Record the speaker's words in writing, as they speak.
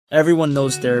Everyone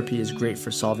knows therapy is great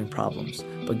for solving problems,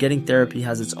 but getting therapy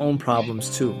has its own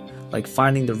problems too, like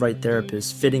finding the right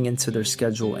therapist, fitting into their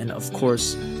schedule, and of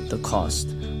course, the cost.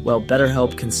 Well,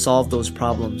 BetterHelp can solve those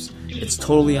problems. It's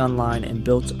totally online and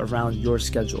built around your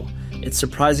schedule. It's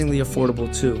surprisingly affordable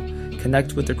too.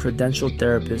 Connect with a credentialed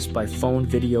therapist by phone,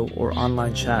 video, or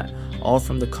online chat, all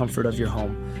from the comfort of your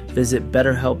home. Visit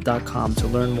BetterHelp.com to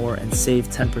learn more and save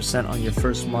 10% on your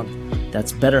first month.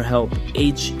 That's BetterHelp,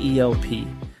 H-E-L-P.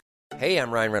 Hey,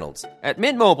 I'm Ryan Reynolds. At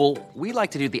Mint Mobile, we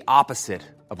like to do the opposite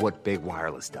of what Big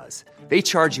Wireless does. They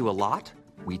charge you a lot,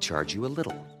 we charge you a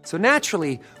little. So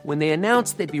naturally, when they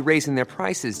announced they'd be raising their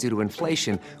prices due to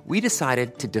inflation, we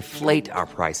decided to deflate our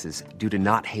prices due to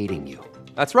not hating you.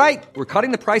 That's right. We're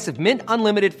cutting the price of Mint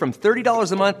Unlimited from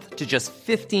 $30 a month to just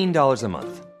 $15 a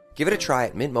month. Give it a try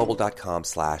at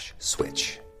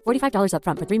mintmobile.com/switch. $45 up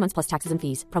front for 3 months plus taxes and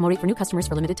fees. Promo rate for new customers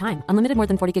for limited time. Unlimited more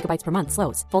than 40 gigabytes per month.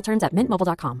 Slows full terms at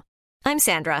mintmobile.com. I'm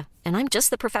Sandra, and I'm just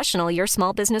the professional your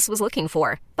small business was looking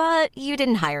for. But you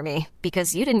didn't hire me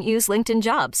because you didn't use LinkedIn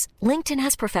Jobs. LinkedIn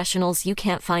has professionals you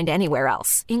can't find anywhere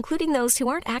else, including those who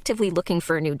aren't actively looking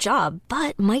for a new job,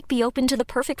 but might be open to the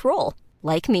perfect role,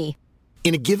 like me.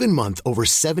 In a given month, over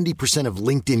 70% of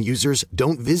LinkedIn users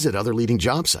don't visit other leading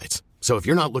job sites. So if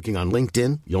you're not looking on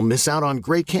LinkedIn, you'll miss out on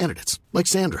great candidates like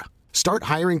Sandra. Start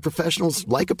hiring professionals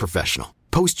like a professional.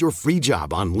 Post your free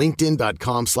job on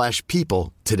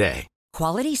linkedin.com/people today.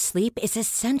 Quality sleep is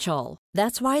essential.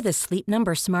 That's why the Sleep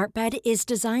Number Smart Bed is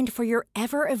designed for your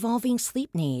ever-evolving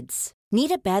sleep needs.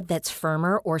 Need a bed that's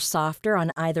firmer or softer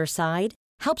on either side?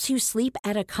 Helps you sleep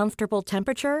at a comfortable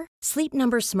temperature? Sleep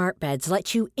Number Smart Beds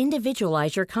let you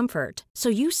individualize your comfort, so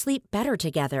you sleep better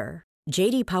together.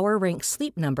 J.D. Power ranks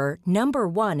Sleep Number number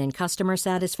 1 in customer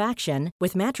satisfaction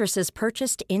with mattresses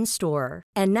purchased in-store.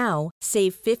 And now,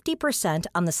 save 50%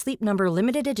 on the Sleep Number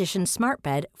Limited Edition Smart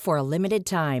Bed for a limited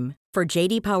time. For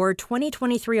J.D. Power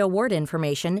 2023 award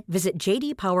information, visit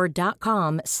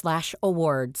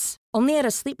jdpower.com/awards. Only at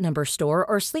a Sleep Number store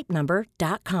or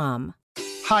sleepnumber.com.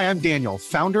 Hi, I'm Daniel,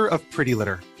 founder of Pretty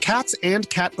Litter. Cats and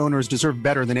cat owners deserve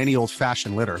better than any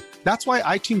old-fashioned litter. That's why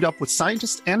I teamed up with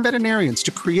scientists and veterinarians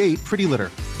to create Pretty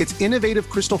Litter. Its innovative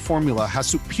crystal formula has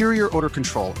superior odor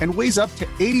control and weighs up to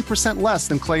 80% less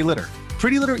than clay litter.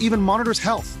 Pretty Litter even monitors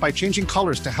health by changing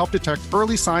colors to help detect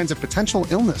early signs of potential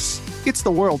illness. It's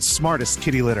the world's smartest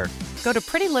kitty litter. Go to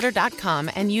prettylitter.com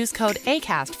and use code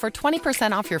ACAST for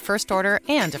 20% off your first order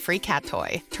and a free cat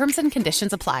toy. Terms and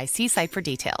conditions apply. See site for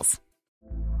details.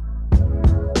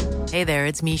 Hey there,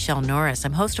 it's Michelle Norris.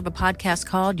 I'm host of a podcast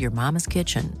called Your Mama's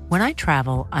Kitchen. When I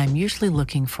travel, I'm usually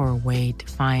looking for a way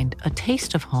to find a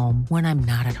taste of home when I'm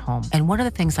not at home. And one of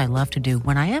the things I love to do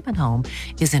when I am at home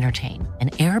is entertain.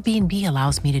 And Airbnb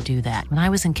allows me to do that. When I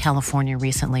was in California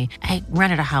recently, I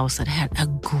rented a house that had a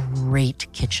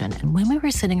great kitchen. And when we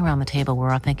were sitting around the table, we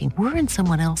were all thinking, we're in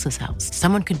someone else's house.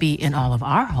 Someone could be in all of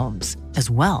our homes as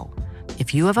well.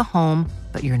 If you have a home,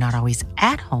 but you're not always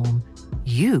at home,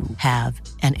 you have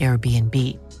an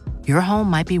Airbnb. Your home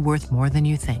might be worth more than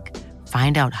you think.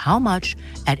 Find out how much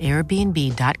at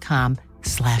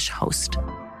airbnb.com/host.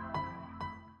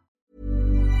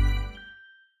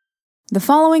 The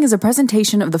following is a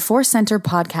presentation of the Force Center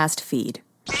podcast feed.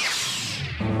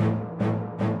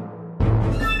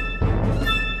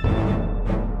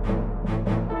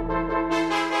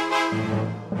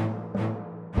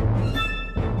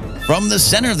 From the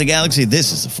center of the galaxy,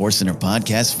 this is the Force Center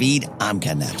podcast feed. I'm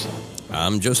Ken Napson.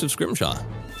 I'm Joseph Scrimshaw.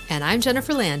 And I'm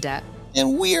Jennifer Landa.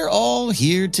 And we're all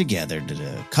here together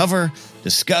to cover,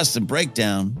 discuss, and break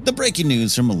down the breaking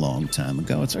news from a long time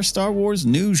ago. It's our Star Wars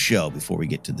news show. Before we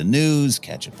get to the news,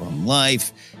 catch up on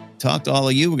life, talk to all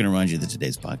of you, we're going to remind you that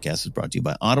today's podcast is brought to you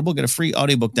by Audible. Get a free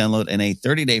audiobook download and a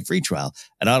 30-day free trial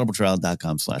at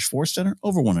audibletrial.com/Force Center.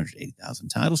 Over 180,000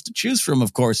 titles to choose from,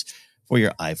 of course, for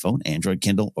your iPhone, Android,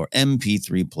 Kindle, or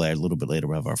MP3 player. A little bit later,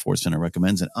 we'll have our Force Center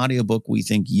recommends an audiobook we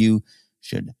think you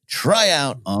should try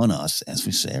out on us, as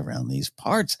we say around these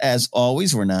parts. As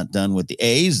always, we're not done with the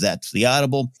A's. That's the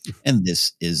Audible, and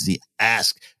this is the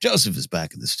Ask. Joseph is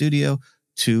back in the studio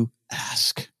to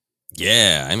ask.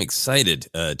 Yeah, I'm excited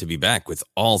to be back with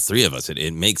all three of us.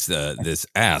 It makes this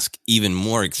ask even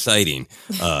more exciting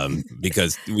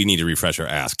because we need to refresh our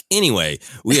ask. Anyway,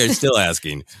 we are still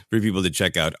asking for people to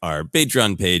check out our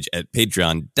Patreon page at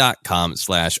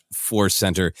patreon.com/Force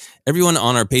Center. Everyone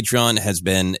on our Patreon has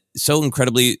been so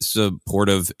incredibly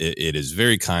supportive. It is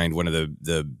very kind. One of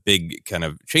the big kind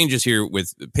of changes here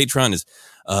with Patreon is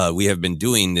we have been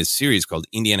doing this series called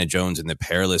Indiana Jones and the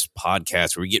Perilous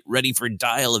Podcast, where we get ready for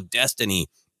Dial of Destiny.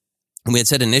 And we had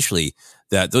said initially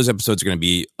that those episodes are going to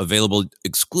be available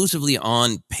exclusively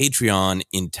on Patreon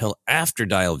until after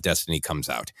Dial of Destiny comes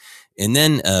out. And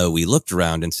then we looked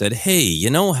around and said, hey, you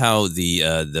know how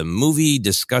the movie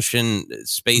discussion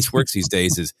space works these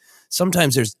days is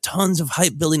sometimes there's tons of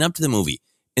hype building up to the movie.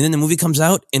 And then the movie comes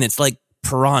out and it's like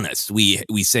piranhas. We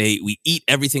eat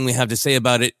everything we have to say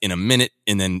about it in a minute,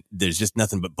 and then there's just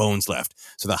nothing but bones left.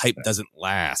 So the hype doesn't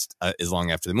last as long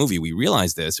after the movie. We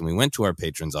realized this, and we went to our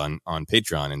patrons on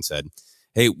Patreon and said,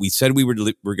 hey, we said we're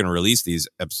going to release these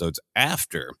episodes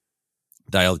after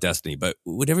Dial of Destiny, but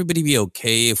would everybody be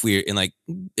okay if we're in, like,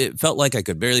 it felt like I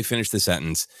could barely finish the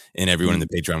sentence and everyone in the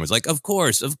Patreon was like, of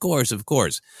course.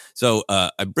 So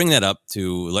I bring that up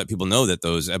to let people know that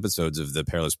those episodes of the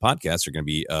Perilous Podcast are going to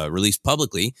be released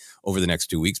publicly over the next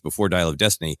 2 weeks before Dial of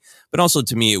Destiny. But also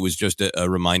to me, it was just a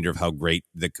reminder of how great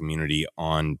the community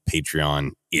on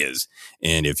Patreon is.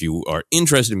 And if you are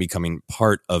interested in becoming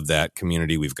part of that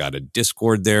community, we've got a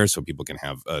Discord there so people can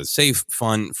have safe,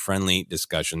 fun, friendly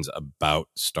discussions about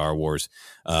Star Wars.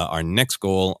 Our next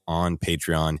goal on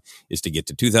Patreon is to get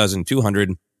to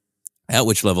 2,200, at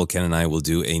which level Ken and I will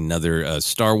do another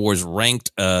Star Wars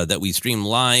ranked that we stream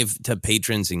live to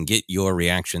patrons and get your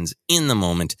reactions in the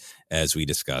moment as we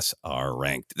discuss our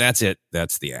ranked. That's it.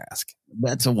 That's the ask.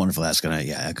 That's a wonderful ask, and I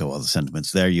echo all the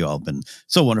sentiments there. You all have been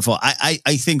so wonderful. I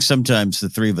think sometimes the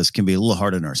three of us can be a little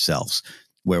hard on ourselves,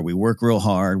 where we work real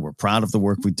hard, we're proud of the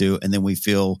work we do, and then we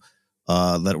feel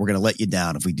that we're going to let you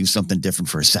down if we do something different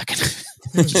for a second.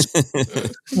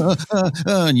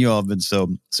 And you all have been so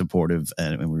supportive,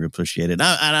 and we appreciate it. And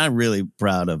I'm really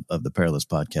proud of the Perilous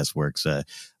Podcast works.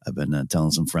 I've been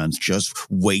telling some friends, just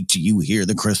wait till you hear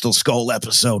the Crystal Skull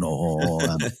episode.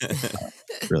 I'm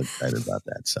really excited about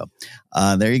that. So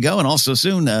there you go. And also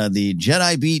soon, the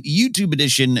Jedi Beat YouTube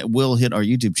edition will hit our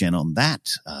YouTube channel. And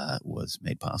that was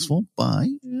made possible by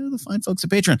the fine folks at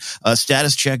Patreon.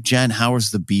 Status check, Jen. How is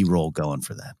the B-roll going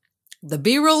for that? The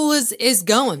B-roll is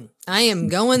going. I am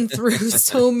going through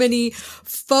so many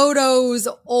photos,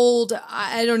 old,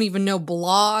 I don't even know,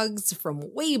 blogs from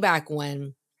way back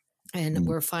when. And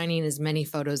we're finding as many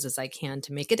photos as I can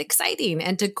to make it exciting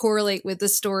and to correlate with the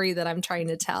story that I'm trying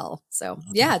to tell. So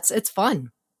yeah, it's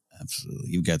fun. Absolutely.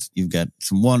 You've got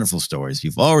some wonderful stories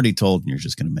you've already told, and you're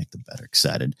just going to make them better.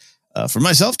 Excited for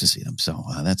myself to see them. So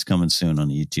that's coming soon on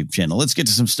the YouTube channel. Let's get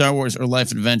to some Star Wars or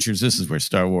life adventures. This is where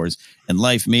Star Wars and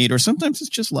life meet, or sometimes it's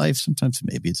just life. Sometimes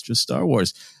maybe it's just Star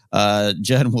Wars.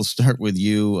 Jen, we'll start with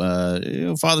you.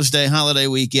 Father's Day, holiday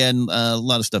weekend, a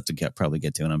lot of stuff to probably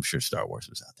get to, and I'm sure Star Wars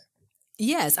was out there.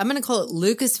 Yes, I'm going to call it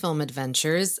Lucasfilm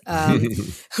Adventures.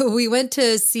 We went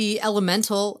to see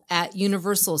Elemental at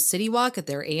Universal City Walk at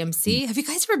their AMC. Have you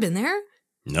guys ever been there?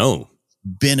 No.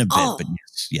 Been a bit, but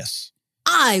yes.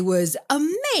 I was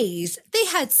amazed. They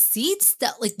had seats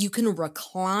that like you can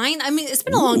recline. I mean, it's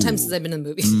been a long time since I've been in the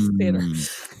movie theater.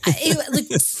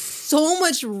 So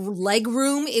much leg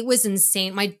room. It was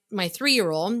insane. My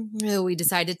 3-year-old, who we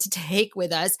decided to take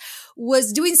with us,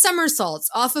 was doing somersaults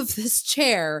off of this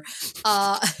chair.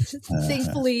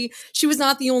 Thankfully, she was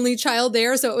not the only child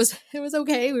there, so it was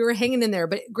okay. We were hanging in there.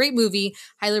 But great movie,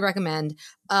 highly recommend.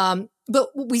 But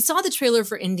we saw the trailer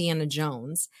for Indiana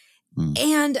Jones,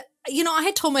 and I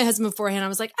had told my husband beforehand. I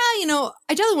was like, I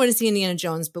definitely want to see Indiana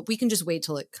Jones, but we can just wait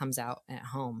till it comes out at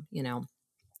home,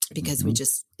 because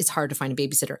it's hard to find a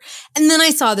babysitter. And then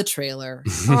I saw the trailer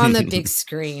on the big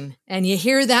screen, and you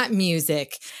hear that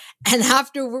music. And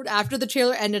after the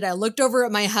trailer ended, I looked over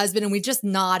at my husband and we just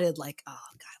nodded like, oh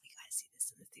God, we got to see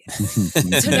this in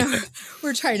the theater. So now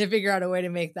we're trying to figure out a way to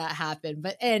make that happen.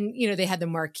 And they had the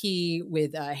marquee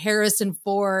with Harrison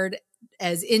Ford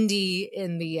as Indy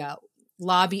in the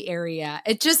lobby area.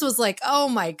 It just was like, oh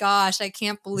my gosh, I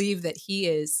can't believe that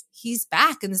he's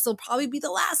back. And this will probably be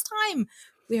the last time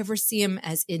we ever see him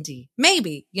as Indy.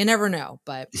 Maybe. You never know,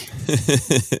 but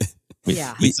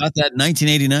yeah. We thought that in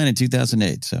 1989 and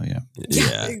 2008. So yeah,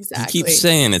 exactly. He keeps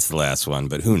saying it's the last one,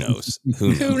 but who knows?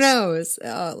 Who knows?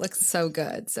 Oh, it looks so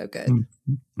good. So good.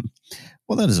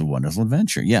 Well, that is a wonderful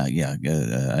adventure. Yeah.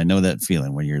 I know that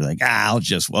feeling when you're like,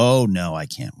 oh no, I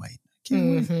can't wait.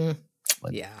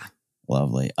 Yeah.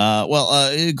 Lovely.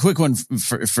 A quick one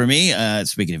for me.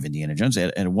 Speaking of Indiana Jones, I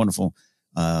had a wonderful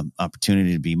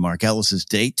opportunity to be Mark Ellis's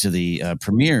date to the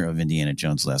premiere of Indiana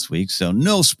Jones last week. So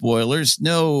no spoilers,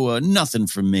 no nothing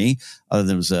from me. Other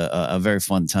than it was a very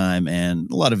fun time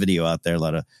and a lot of video out there, a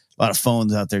lot of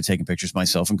phones out there taking pictures,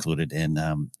 myself included. And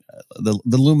the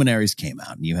luminaries came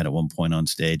out, and you had at one point on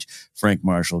stage Frank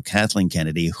Marshall, Kathleen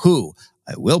Kennedy, who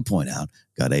I will point out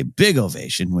got a big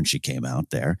ovation when she came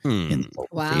out there in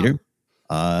the theater.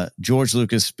 George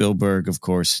Lucas, Spielberg, of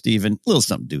course, Steven, a little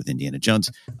something to do with Indiana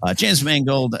Jones, James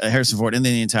Mangold, Harrison Ford, and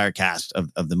then the entire cast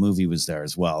of the movie was there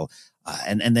as well.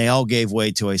 And they all gave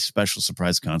way to a special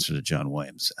surprise concert of John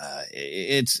Williams.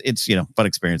 It's fun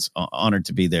experience. Honored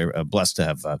to be there. Blessed to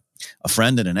have a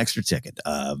friend and an extra ticket.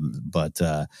 But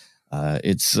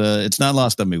it's not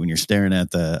lost on me when you're staring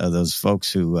at those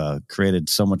folks who created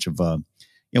so much of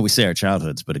we say our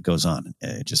childhoods, but it goes on.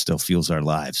 It just still fuels our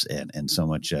lives, and so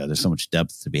much. There's so much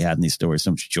depth to be had in these stories,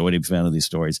 so much joy to be found in these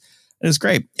stories. And it's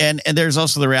great. And there's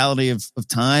also the reality of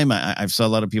time. I've saw a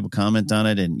lot of people comment on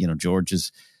it, and George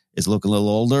is looking a little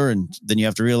older, and then you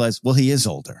have to realize, well, he is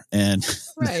older, and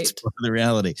that's part of the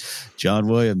reality. John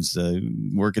Williams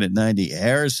working at 90.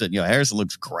 Harrison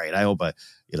looks great. I hope I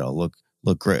look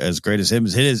as great as him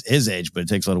as his age, but it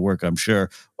takes a lot of work, I'm sure,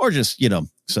 or just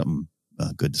something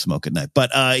good to smoke at night.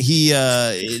 But he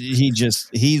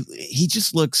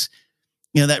just looks,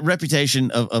 that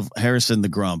reputation of Harrison the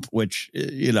Grump, which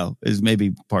is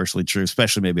maybe partially true,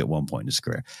 especially maybe at one point in his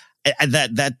career.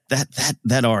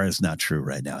 That aura is not true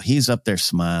right now. He's up there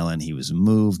smiling. He was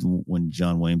moved when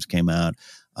John Williams came out.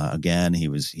 Again, he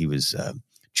was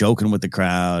joking with the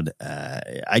crowd.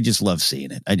 I just love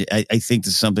seeing it. I think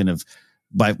there's something of,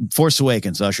 by Force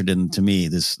Awakens ushered in to me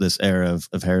this era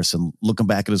of Harrison looking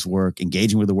back at his work,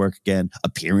 engaging with the work again,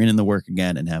 appearing in the work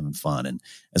again, and having fun. And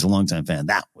as a longtime fan,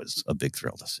 that was a big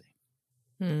thrill to see.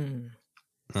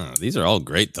 These are all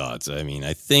great thoughts. I mean,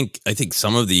 I think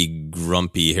some of the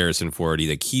grumpy Harrison Ford,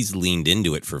 like he's leaned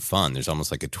into it for fun. There's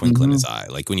almost like a twinkle in his eye.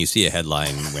 Like when you see a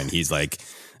headline when he's like,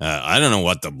 I don't know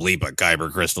what the bleep a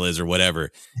kyber crystal is or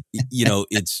whatever,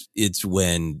 it's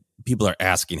when people are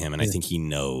asking him, and I think he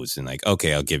knows, and like,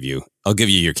 okay, I'll give you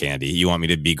your candy. You want me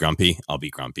to be grumpy? I'll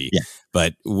be grumpy. Yeah.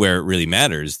 But where it really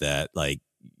matters that like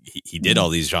he did all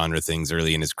these genre things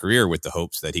early in his career with the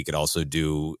hopes that he could also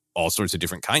do all sorts of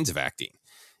different kinds of acting.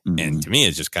 And to me,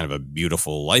 it's just kind of a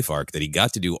beautiful life arc that he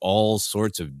got to do all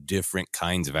sorts of different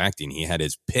kinds of acting. He had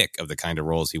his pick of the kind of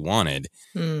roles he wanted.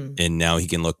 And now he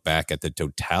can look back at the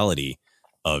totality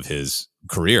of his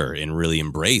career and really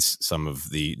embrace some of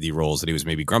the roles that he was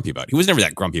maybe grumpy about. He was never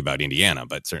that grumpy about Indiana,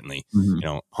 but certainly,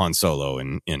 Han Solo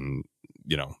and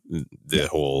the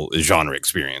whole genre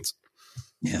experience.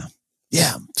 Yeah.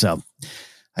 Yeah. So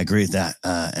I agree with that.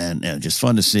 And just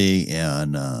fun to see,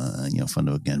 and fun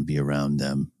to again be around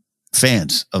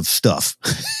fans of stuff.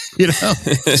 Right.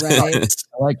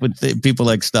 I like when people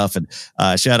like stuff. And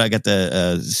shout out, I got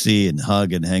to see and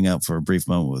hug and hang out for a brief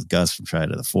moment with Gus from Try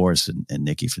to the Force and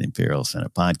Nikki from the Imperial Center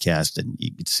podcast, and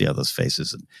you get to see all those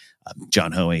faces, and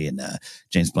John Hoey and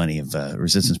James Blenny of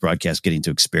Resistance Broadcast getting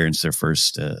to experience their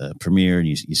first premiere, and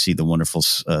you see the wonderful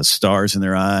stars in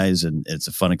their eyes, and it's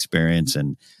a fun experience.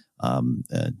 And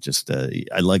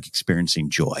I like experiencing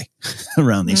joy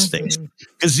around these things,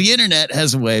 because the internet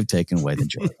has a way of taking away the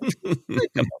joy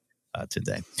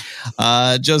today.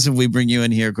 Joseph, we bring you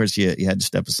in here. Of course, you had to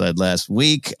step aside last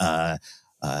week.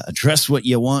 Address what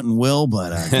you want and will,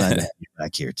 but I'm glad to have you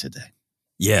back here today.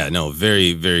 Yeah, no,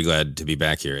 very, very glad to be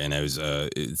back here. And I was,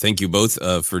 thank you both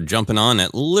for jumping on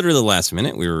at literally the last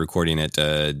minute. We were recording at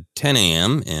 10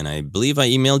 a.m. and I believe I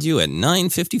emailed you at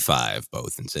 9:55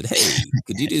 both and said, hey,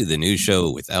 could you do the news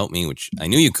show without me? Which I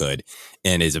knew you could.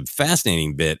 And is a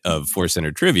fascinating bit of Force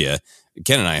Center trivia.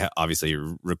 Ken and I obviously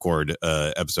record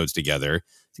episodes together.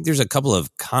 I think there's a couple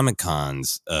of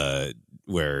Comic-Cons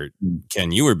where,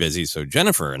 Ken, you were busy, so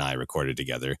Jennifer and I recorded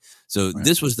together. So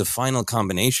this was the final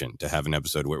combination to have an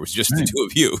episode where it was just the two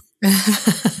of you.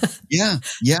 Yeah.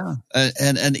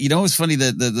 And it's funny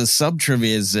that the sub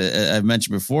trivia is I've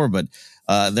mentioned before, but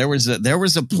there was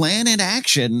a plan in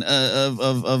action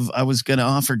of I was going to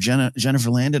offer Jennifer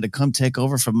Landa to come take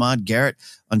over for Maude Garrett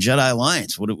on Jedi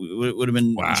Alliance. Would have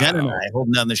been Jen and I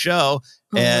holding down the show.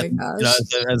 And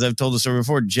as I've told the story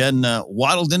before, Jen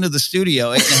waddled into the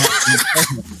studio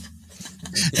 8.5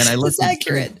 and I looked. That's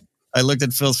accurate. I looked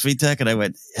at Phil Svitek and I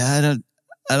went, I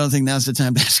don't think now's the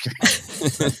time to ask her.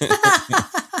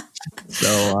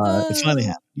 So it finally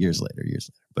happened years later.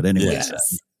 But anyways,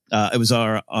 it was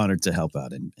our honor to help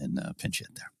out and pinch in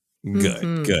there.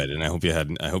 Good. And I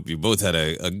hope you both had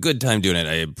a good time doing it.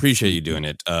 I appreciate you doing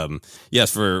it.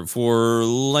 Yes, for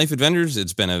Life Adventures,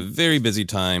 it's been a very busy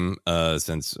time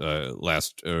since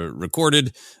last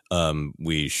recorded.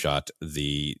 We shot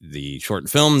the short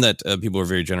film that people were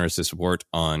very generous to support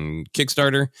on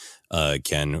Kickstarter.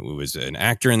 Ken was an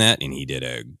actor in that, and he did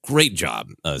a great job.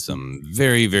 Some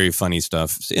very, very funny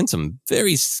stuff and some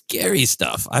very scary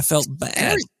stuff. I felt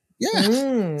bad.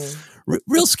 Yeah.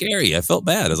 Real scary. I felt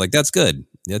bad. I was like, that's good.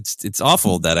 it's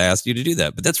awful that I asked you to do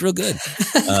that, but that's real good.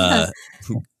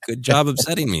 Good job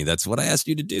upsetting me. That's what I asked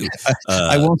you to do.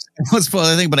 I won't spoil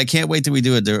anything, but I can't wait till we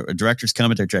do a director's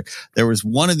commentary track. There was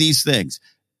one of these things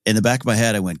in the back of my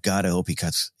head. I went, God, I hope he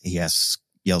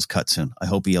yells cut soon. I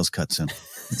hope he yells cut soon.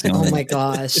 Oh my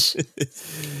gosh.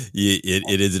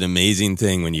 It is an amazing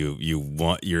thing when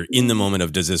you're in the moment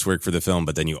of, does this work for the film?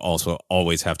 But then you also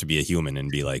always have to be a human and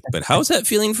be like, but how's that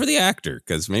feeling for the actor?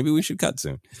 Because maybe we should cut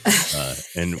soon.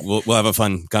 And we'll have a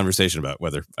fun conversation about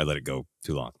whether I let it go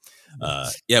too long.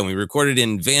 We recorded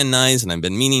in Van Nuys, and I've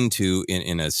been meaning to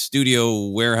in a studio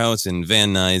warehouse in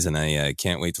Van Nuys, and I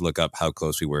can't wait to look up how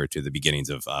close we were to the beginnings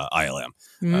of ILM,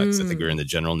 because I think we were in the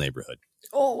general neighborhood.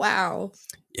 Oh, wow.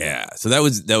 Yeah. So that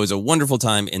was a wonderful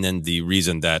time. And then the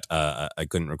reason that I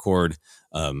couldn't record,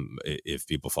 if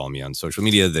people follow me on social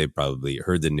media, they probably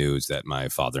heard the news that my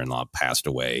father-in-law passed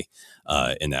away.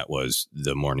 And that was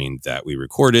the morning that we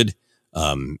recorded.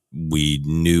 We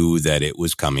knew that it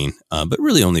was coming, but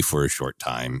really only for a short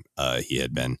time. He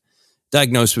had been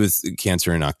diagnosed with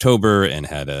cancer in October and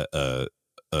had a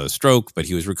stroke, but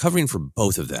he was recovering from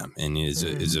both of them. And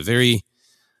is a very,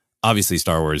 obviously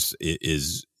Star Wars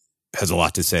has a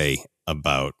lot to say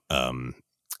about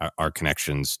our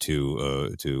connections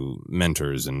to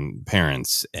mentors and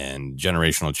parents and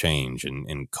generational change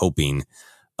and coping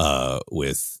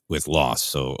with loss.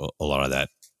 So a lot of that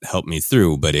helped me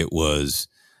through, but it was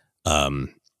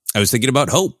I was thinking about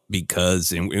hope, because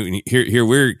here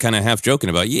we're kind of half joking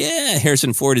about,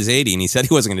 Harrison Ford is 80 and he said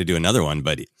he wasn't going to do another one,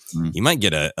 but he might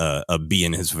get a bee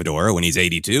in his fedora when he's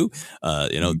 82.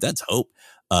 That's hope.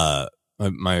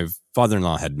 My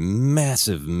father-in-law had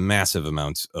massive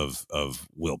amounts of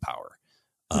willpower.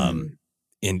 And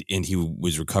he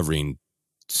was recovering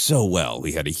so well.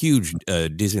 We had a huge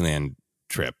Disneyland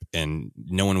trip, and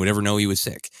no one would ever know he was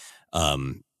sick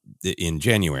in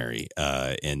January.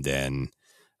 And then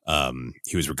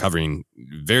he was recovering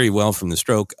very well from the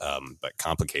stroke, but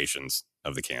complications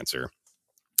of the cancer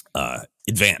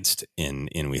advanced. And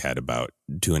we had about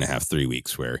 2.5, 3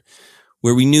 weeks where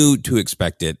we knew to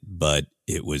expect it, but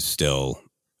it was still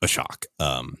a shock.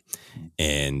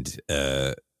 And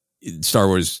Star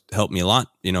Wars helped me a lot.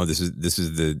 This is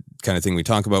the kind of thing we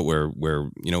talk about where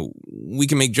we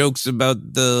can make jokes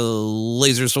about the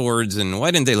laser swords and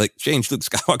why didn't they change Luke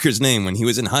Skywalker's name when he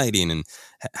was in hiding, and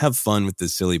have fun with the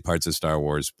silly parts of Star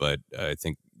Wars. But I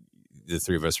think the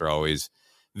three of us are always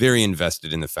very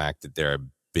invested in the fact that there are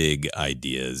big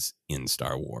ideas in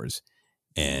Star Wars.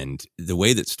 And the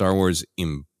way that Star Wars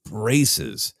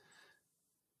embraces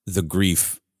the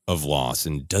grief of loss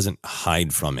and doesn't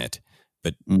hide from it,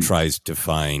 but tries to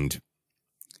find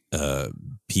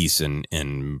peace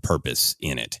and purpose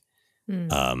in it.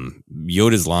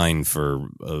 Yoda's line for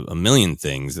a million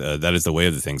things, that is the way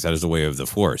of the things, that is the way of the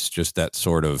Force. Just that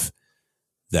sort of,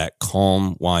 that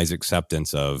calm, wise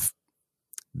acceptance of,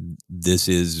 this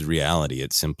is reality.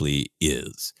 It simply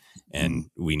is. And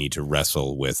we need to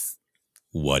wrestle with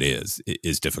what is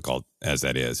difficult as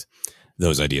that is.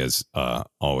 Those ideas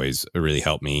always really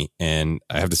help me. And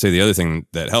I have to say, the other thing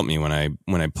that helped me when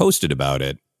I posted about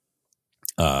it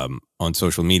on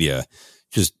social media,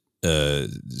 just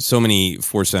so many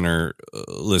Force Center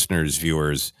listeners,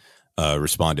 viewers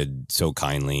responded so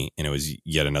kindly, and it was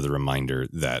yet another reminder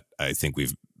that I think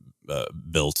we've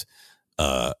built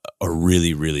a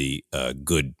really, really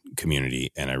good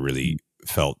community, and I really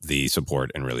felt the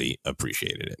support and really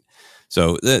appreciated it.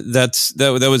 So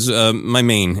that was my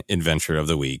main adventure of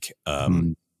the week.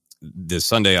 This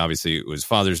Sunday, obviously, it was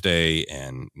Father's Day,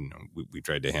 and we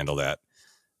tried to handle that.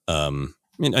 I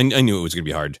knew it was going to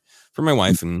be hard for my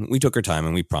wife, and we took our time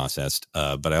and we processed.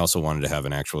 But I also wanted to have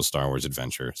an actual Star Wars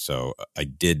adventure, so I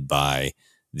did buy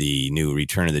the new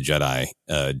Return of the Jedi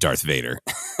Darth Vader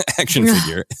action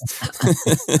figure,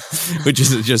 which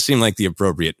just seemed like the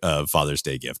appropriate Father's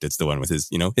Day gift. It's the one with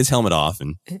his helmet off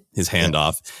and his hand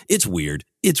off. It's weird,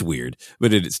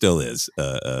 but it still is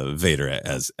Vader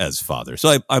as father.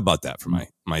 So I bought that for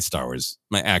my Star Wars,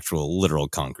 my actual literal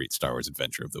concrete Star Wars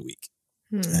adventure of the week.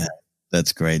 Yeah,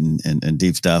 that's great and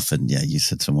deep stuff. And yeah, you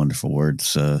said some wonderful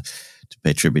words to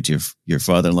pay tribute to your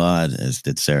father-in-law, as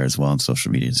did Sarah as well on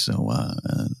social media. So,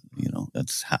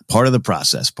 that's part of the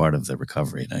process, part of the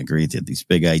recovery. And I agree that these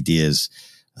big ideas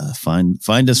find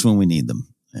us when we need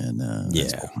them. And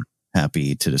we're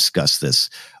happy to discuss this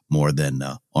more than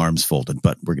arms folded,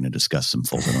 but we're going to discuss some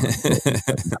folded arms.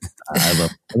 I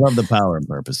love the power and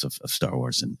purpose of Star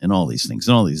Wars and all these things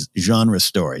and all these genre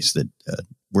stories that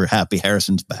we're happy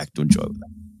Harrison's back to enjoy with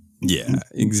them. Yeah,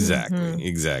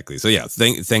 exactly. So yeah,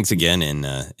 thanks again,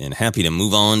 and happy to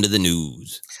move on to the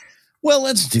news. Well,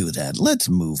 let's do that. Let's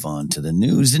move on to the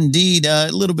news. Indeed, a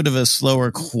little bit of a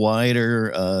slower,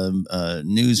 quieter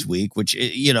news week, which,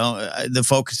 the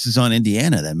focus is on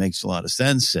Indiana. That makes a lot of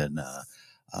sense. And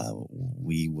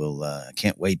we will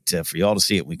can't wait for y'all to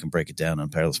see it. We can break it down on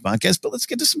Perilous Podcast. But let's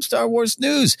get to some Star Wars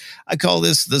news. I call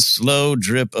this the slow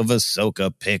drip of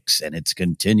AHSOKA picks, and it's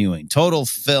continuing. Total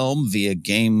Film via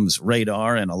Games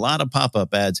Radar and a lot of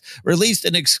pop-up ads released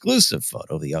an exclusive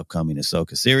photo of the upcoming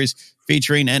AHSOKA series,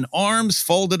 featuring an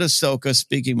arms-folded AHSOKA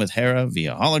speaking with Hera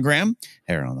via hologram.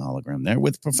 Hera on the hologram there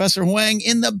with Professor Huang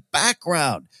in the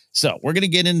background. So we're going to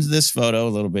get into this photo a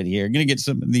little bit here. Going to get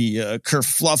some of the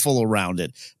kerfluffle around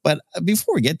it. But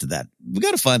before we get to that, we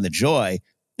got to find the joy.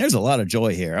 There's a lot of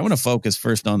joy here. I want to focus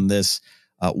first on this.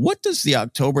 What does the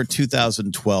October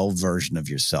 2012 version of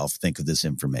yourself think of this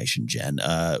information, Jen?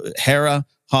 Hera,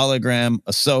 hologram,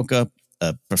 AHSOKA,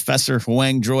 Professor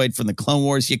Huang droid from the Clone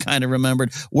Wars you kind of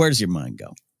remembered. Where does your mind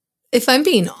go? If I'm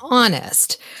being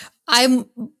honest, I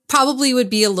probably would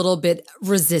be a little bit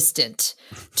resistant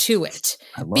to it.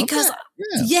 I love because, that.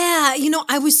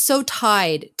 I was so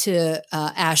tied to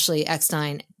Ashley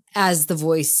Eckstein as the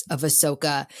voice of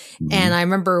Ahsoka. Mm-hmm. And I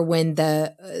remember when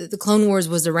the Clone Wars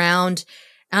was around,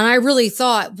 and I really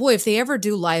thought, boy, if they ever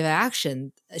do live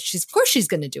action, of course she's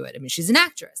going to do it. I mean, she's an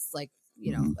actress, like,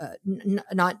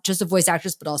 not just a voice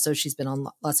actress, but also she's been on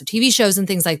lots of TV shows and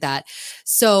things like that.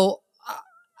 So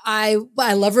I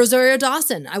love Rosario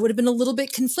Dawson. I would have been a little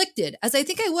bit conflicted, as I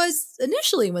think I was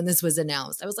initially when this was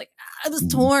announced. I was like, I was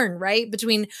torn, right,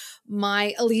 between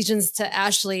my allegiance to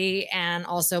Ashley and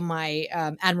also my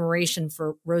admiration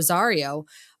for Rosario.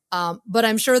 But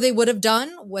I'm sure they would have done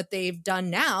what they've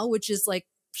done now, which is like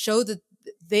show that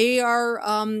they are,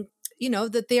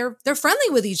 that they're friendly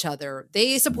with each other.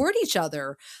 They support each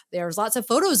other. There's lots of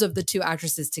photos of the two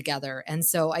actresses together. And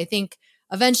so I think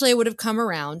eventually I would have come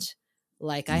around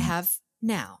like I have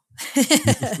now.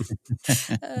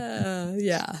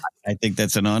 Yeah. I think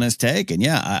that's an honest take. And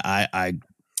I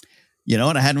you know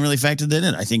what? I hadn't really factored that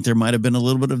in. I think there might have been a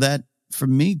little bit of that for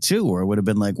me too, where it would have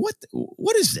been like,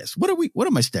 what is this? What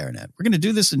am I staring at? We're going to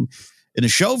do this in a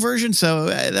show version. So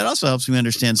that also helps me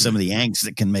understand some of the angst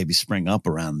that can maybe spring up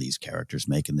around these characters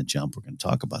making the jump. We're going to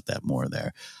talk about that more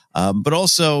there. But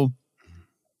also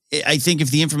I think if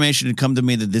the information had come to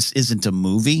me that this isn't a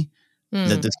movie,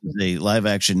 that this is a live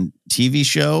action TV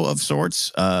show of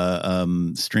sorts,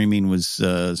 streaming was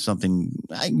something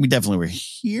we definitely were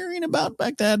hearing about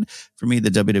back then. For me, the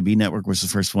WWE Network was the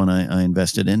first one I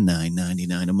invested in,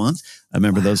 $9.99 a month. I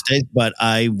remember those days, but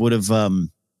I would have,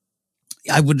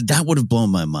 that would have blown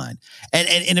my mind. And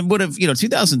it would have,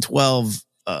 2012,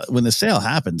 when the sale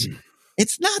happens,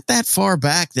 it's not that far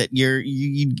back that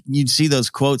you'd see those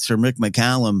quotes from Rick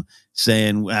McCallum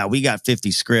saying, wow, we got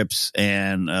 50 scripts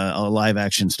and a live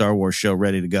action Star Wars show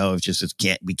ready to go. It's just,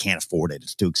 we can't afford it.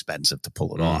 It's too expensive to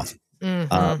pull it off.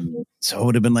 Mm-hmm. So it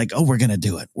would have been like, oh, we're going to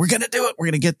do it. We're going to do it. We're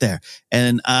going to get there.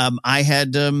 And I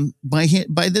had, by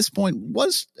this point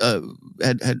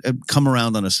had come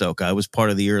around on Ahsoka. I was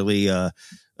part of the early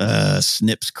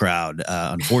Snips crowd,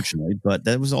 unfortunately, but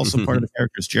that was also part of the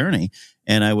character's journey.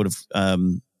 And I would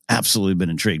have absolutely been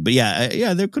intrigued. But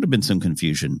yeah, there could have been some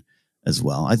confusion as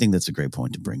well. I think that's a great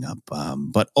point to bring up.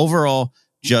 But overall,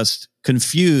 just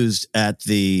confused at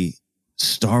the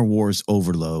Star Wars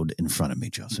overload in front of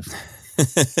me, Joseph.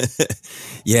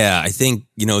 Yeah, I think,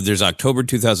 there's October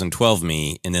 2012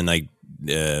 me, and then like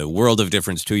World of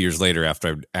Difference 2 years later after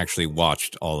I've actually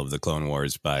watched all of the Clone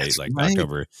Wars by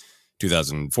October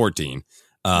 2014.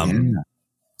 But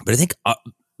I think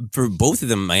for both of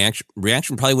them, my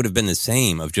reaction probably would have been the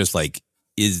same of just like,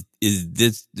 is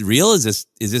this real? Is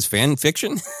this fan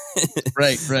fiction?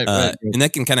 Right. And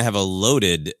that can kind of have a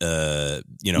loaded,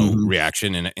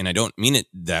 reaction. And I don't mean it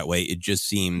that way. It just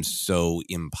seems so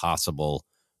impossible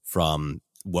from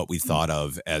what we thought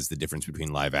of as the difference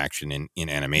between live action and in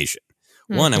animation.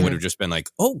 One, I would have just been like,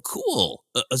 oh, cool.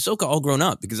 Ahsoka all grown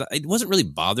up, because I wasn't really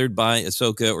bothered by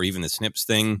Ahsoka or even the Snips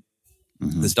thing.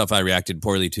 The stuff I reacted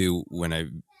poorly to when I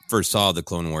first saw the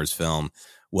Clone Wars film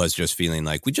was just feeling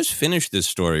like we just finished this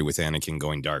story with Anakin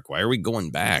going dark. Why are we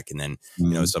going back? And then,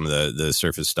 some of the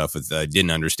surface stuff with I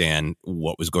didn't understand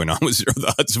what was going on with Zero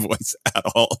the Hutt's voice at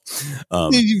all.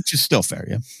 Which is still fair,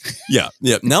 yeah.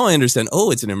 Yeah. Now I understand. Oh,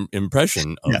 it's an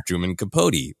impression of Truman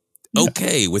Capote.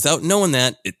 Okay. Without knowing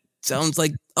that, it sounds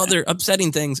like other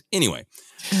upsetting things. Anyway.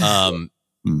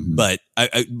 But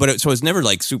so I was never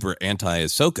like super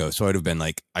anti-Ahsoka. So I'd have been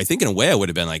like, I think in a way I would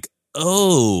have been like,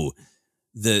 oh,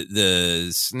 the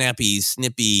snappy,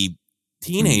 snippy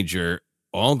teenager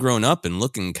all grown up and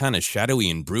looking kind of shadowy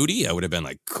and broody. I would have been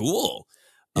like, cool.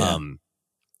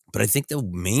 But I think the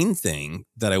main thing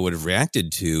that I would have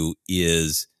reacted to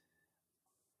is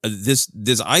this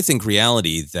I think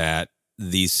reality that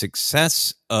the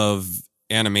success of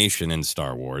animation in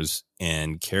Star Wars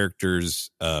and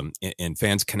characters and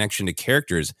fans' connection to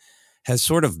characters has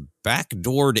sort of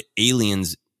backdoored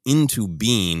aliens into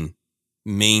being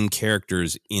main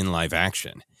characters in live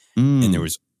action. And there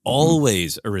was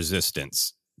always a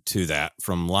resistance to that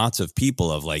from lots of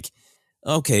people of like,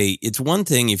 okay, it's one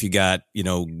thing if you got,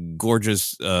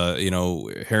 gorgeous,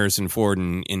 Harrison Ford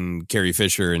and Carrie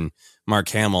Fisher and Mark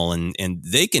Hamill, and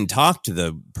they can talk to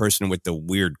the person with the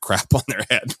weird crap on their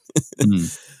head.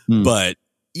 But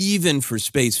even for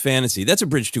space fantasy, that's a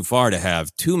bridge too far to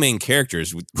have two main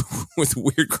characters with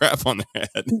weird crap on their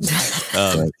head.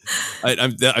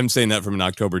 I'm saying that from an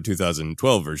October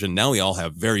 2012 version. Now we all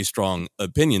have very strong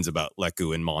opinions about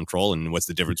Leku and Montrol, and what's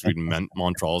the difference between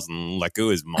Montrols and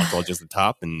Leku? Is Montrol just the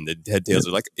top and the head tails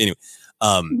are like anyway?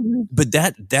 But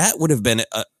that would have been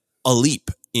a leap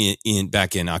in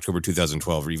back in October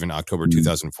 2012 or even October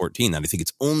 2014. And I think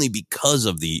it's only because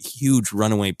of the huge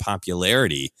runaway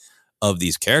popularity of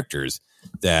these characters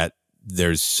that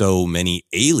there's so many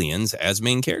aliens as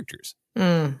main characters.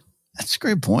 That's a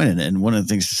great point. And one of the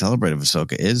things to celebrate of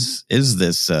Ahsoka is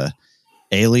this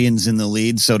aliens in the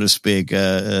lead, so to speak.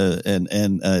 And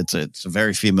it's a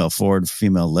very female forward,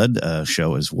 female led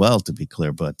show as well, to be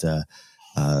clear. But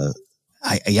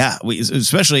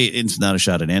especially it's not a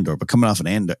shot at Andor, but coming off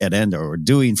at Andor, we're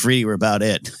doing free. We're about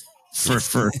it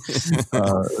for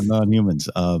non-humans.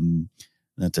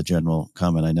 That's a general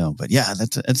comment, I know, but yeah,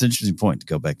 that's an interesting point to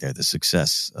go back there. The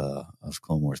success of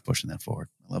Clone Wars pushing that forward.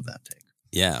 I love that take.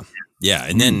 Yeah,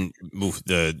 and then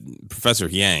the Professor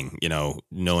Yang,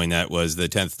 knowing that was the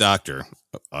 10th Doctor,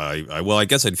 I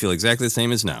guess I'd feel exactly the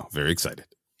same as now. Very excited.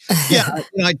 Yeah,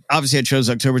 I chose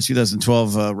October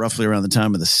 2012, roughly around the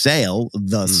time of the sale,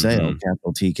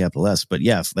 capital T, capital S. But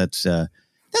yeah, that's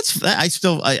I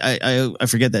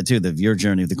forget that too. The viewer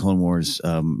journey of the Clone Wars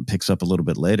picks up a little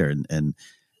bit later, and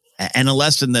a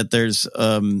lesson that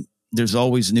there's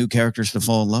always new characters to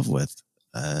fall in love with,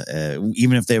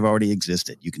 even if they've already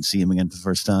existed. You can see them again for the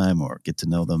first time or get to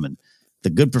know them, and the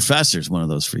Good Professor is one of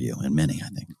those for you, and many, I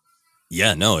think.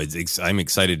 Yeah, no, I'm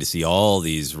excited to see all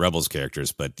these Rebels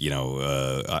characters, but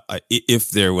if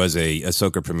there was a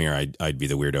Ahsoka premiere, I'd be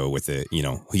the weirdo with the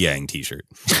Yang t-shirt.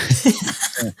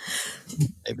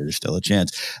 Maybe there's still a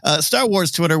chance. Star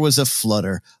Wars Twitter was a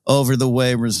flutter over the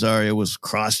way Rosario was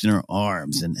crossing her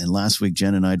arms, and last week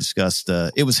Jen and I discussed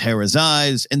it was Hera's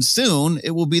eyes, and soon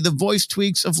it will be the voice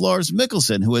tweaks of Lars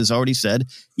Mikkelsen, who has already said,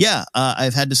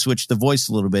 I've had to switch the voice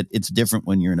a little bit. It's different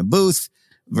when you're in a booth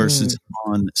versus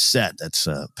on set. That's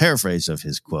a paraphrase of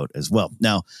his quote as well.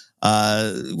 Now,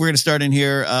 we're going to start in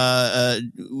here.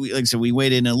 Like I said, we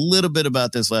weighed in a little bit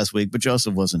about this last week, but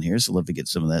Joseph wasn't here, so love to get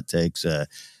some of that takes. And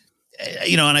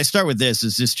I start with this.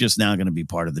 Is this just now going to be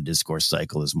part of the discourse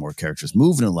cycle as more characters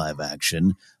move into live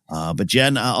action? But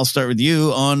Jen, I'll start with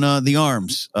you on the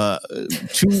arms.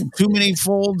 Too many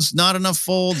folds, not enough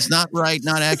folds, not right,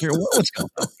 not accurate. What's going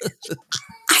on?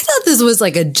 I thought this was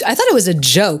I thought it was a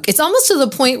joke. It's almost to the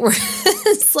point where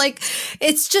it's like,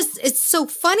 it's so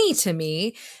funny to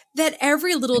me that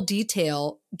every little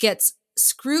detail gets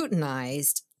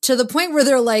scrutinized to the point where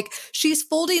they're like, she's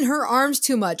folding her arms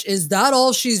too much. Is that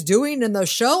all she's doing in the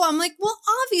show? I'm like, well,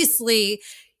 obviously,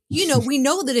 we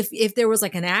know that if there was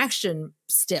like an action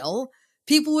still,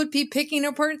 people would be picking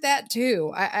apart that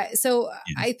too.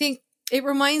 I think it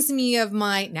reminds me of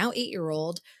my now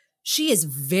 8-year-old. She is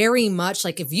very much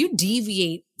like, if you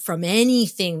deviate from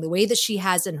anything, the way that she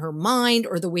has in her mind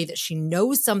or the way that she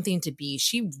knows something to be,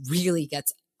 she really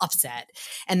gets upset.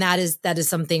 And that is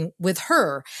something with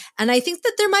her. And I think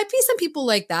that there might be some people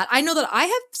like that. I know that I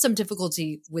have some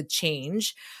difficulty with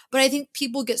change, but I think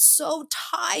people get so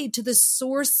tied to the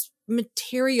source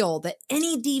material that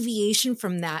any deviation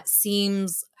from that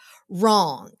seems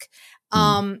wrong.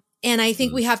 And I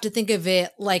think we have to think of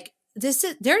it like,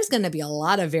 there's going to be a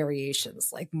lot of variations,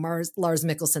 like Lars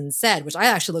Mikkelsen said, which I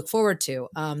actually look forward to.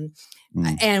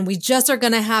 And we just are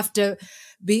going to have to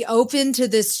be open to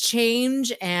this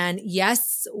change. And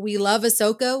yes, we love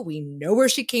Ahsoka. We know where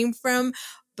she came from,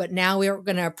 but now we're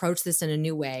going to approach this in a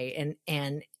new way.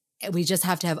 And we just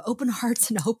have to have open hearts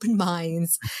and open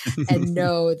minds and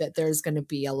know that there's going to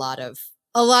be a lot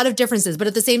of differences. But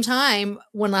at the same time,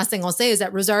 one last thing I'll say is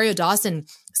that Rosario Dawson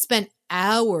spent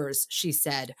hours, she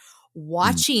said,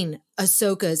 watching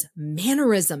Ahsoka's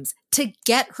mannerisms to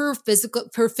get her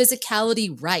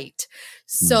physicality right.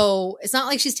 So it's not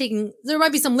like there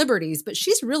might be some liberties, but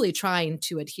she's really trying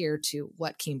to adhere to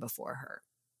what came before her.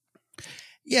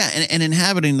 Yeah, and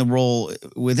inhabiting the role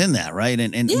within that, right?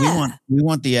 And we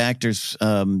want the actors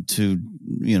to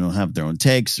have their own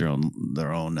takes,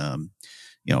 their own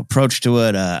approach to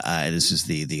it. This is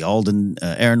the Alden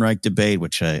Ehrenreich debate,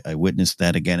 which I witnessed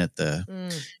that again at the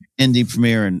indie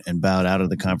premiere and bowed out of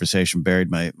the conversation,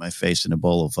 buried my face in a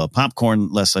bowl of popcorn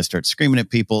lest I start screaming at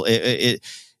people.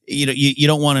 You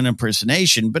don't want an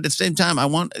impersonation, but at the same time, I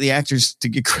want the actors to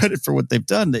get credit for what they've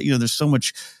done. That there's so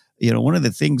much. One of the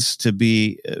things to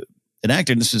be an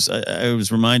actor, and this is, I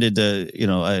was reminded,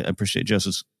 I appreciate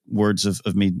Joseph's words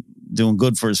of me doing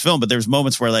good for his film, but there's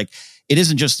moments where it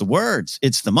isn't just the words,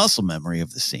 it's the muscle memory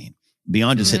of the scene.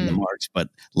 Beyond just hitting the marks, but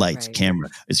lights, camera,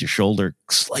 is your shoulder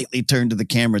slightly turned to the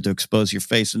camera to expose your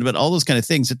face, but all those kind of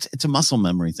things. It's a muscle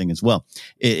memory thing as well.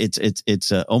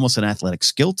 It's almost an athletic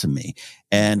skill to me,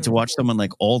 and to watch someone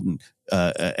like Alden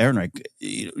Ehrenreich,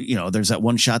 there's that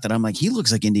one shot that I'm like, he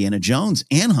looks like Indiana Jones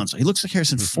and Han Solo. He looks like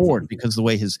Harrison Ford because of the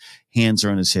way his hands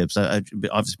are on his hips. I've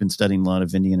obviously been studying a lot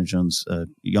of Indiana Jones,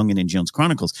 Young Indiana Jones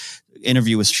Chronicles.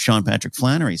 Interview with Sean Patrick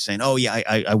Flannery saying, "Oh yeah,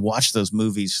 I watched those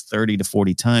movies 30 to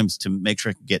 40 times to make sure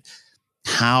I could get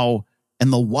how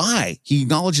and the why." He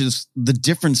acknowledges the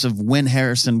difference of when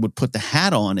Harrison would put the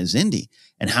hat on as Indy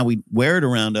and how he'd wear it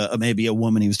around maybe a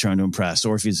woman he was trying to impress,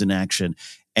 or if he's in action.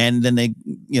 And then they,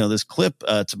 this clip,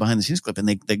 it's a behind the scenes clip, and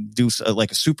they do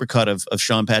like a supercut of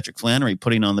Sean Patrick Flannery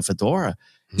putting on the fedora.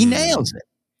 He nails it.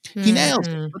 He nails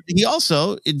it. But he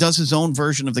also does his own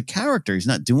version of the character. He's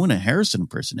not doing a Harrison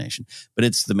impersonation, but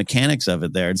it's the mechanics of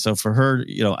it there. And so for her,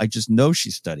 I just know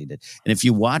she studied it. And if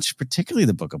you watch particularly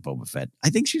the Book of Boba Fett, I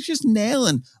think she's just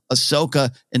nailing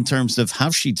Ahsoka in terms of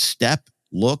how she'd step,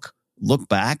 look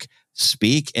back,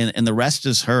 speak, and the rest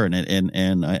is her.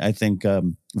 And I think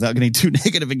without getting too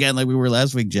negative again, like we were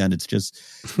last week, Jen, it's a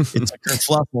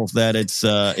kerfluffle that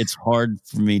it's hard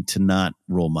for me to not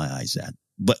roll my eyes at.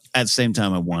 But at the same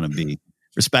time, I want to be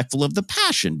respectful of the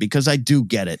passion because I do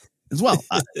get it as well.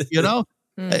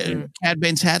 Cad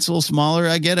Bane's hat's a little smaller.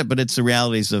 I get it, but it's the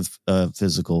realities of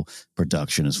physical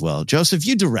production as well. Joseph,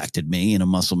 you directed me in a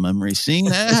muscle memory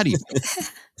scene. How do you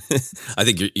think? I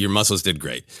think your muscles did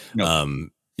great. No.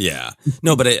 Yeah.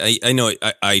 No, but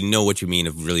I know what you mean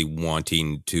of really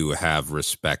wanting to have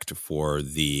respect for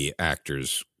the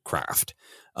actor's craft.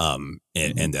 And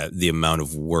that the amount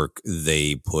of work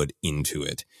they put into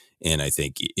it. And I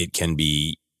think it can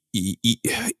be,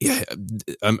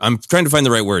 I'm trying to find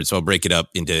the right word. So I'll break it up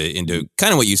into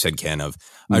kind of what you said, Ken, of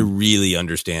I really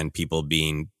understand people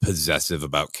being possessive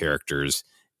about characters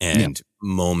and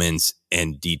moments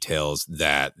and details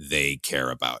that they care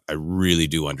about. I really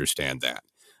do understand that.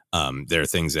 There are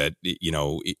things that,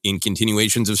 in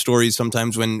continuations of stories,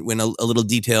 sometimes when a little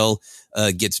detail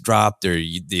gets dropped or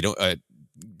they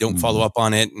don't follow up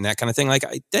on it and that kind of thing,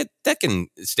 that can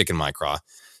stick in my craw.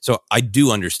 So I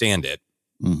do understand it,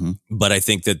 but I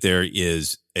think that there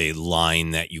is a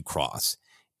line that you cross.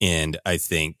 And I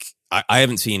think I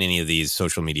haven't seen any of these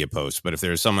social media posts, but if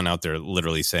there's someone out there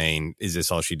literally saying, is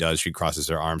this all she does? She crosses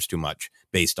her arms too much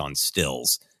based on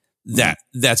stills.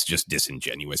 That's just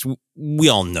disingenuous. We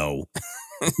all know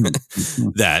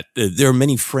that there are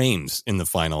many frames in the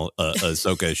final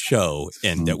Ahsoka show,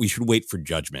 and that we should wait for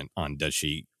judgment on does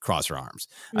she cross her arms.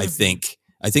 I think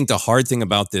the hard thing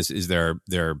about this is there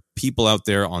are people out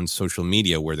there on social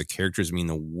media where the characters mean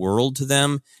the world to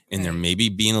them, and they're maybe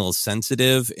being a little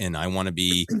sensitive, and I want to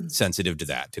be sensitive to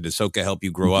that. Did Ahsoka help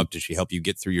you grow up? Did she help you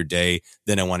get through your day?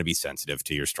 Then I want to be sensitive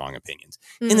to your strong opinions.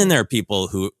 And then there are people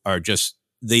who are just,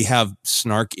 they have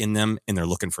snark in them and they're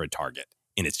looking for a target,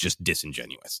 and it's just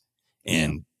disingenuous.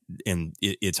 And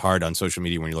it's hard on social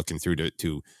media when you're looking through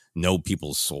to know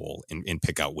people's soul and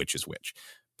pick out which is which.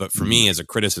 But for me, as a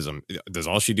criticism, does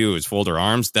all she do is fold her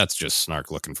arms? That's just snark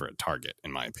looking for a target,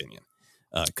 in my opinion.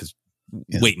 Because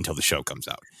wait until the show comes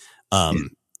out.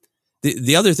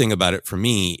 The other thing about it for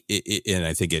me, and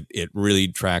I think it really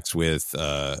tracks with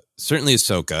certainly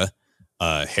Ahsoka,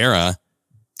 Hera,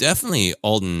 definitely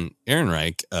Alden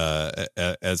Ehrenreich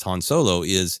as Han Solo,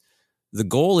 is the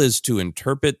goal is to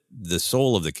interpret the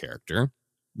soul of the character.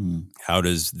 How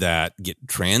does that get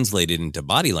translated into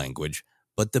body language?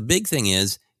 But the big thing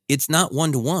is, it's not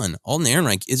one-to-one. Alden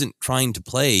Ehrenreich isn't trying to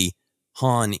play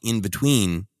Han in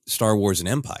between Star Wars and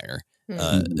Empire.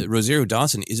 Rosario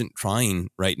Dawson isn't trying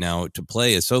right now to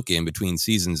play Ahsoka in between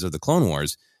seasons of the Clone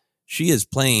Wars. She is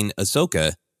playing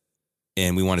Ahsoka,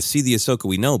 and we want to see the Ahsoka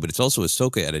we know, but it's also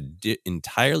Ahsoka at an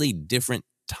entirely different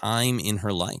time in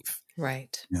her life.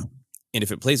 Right. Yeah. And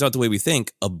if it plays out the way we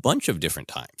think, a bunch of different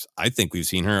times. I think we've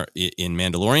seen her in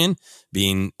Mandalorian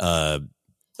being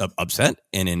upset,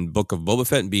 and in Book of Boba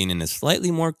Fett being in a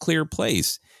slightly more clear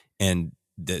place. And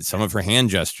some of her hand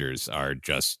gestures are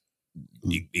just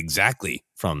exactly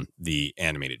from the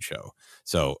animated show.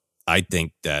 So I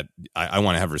think that I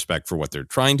want to have respect for what they're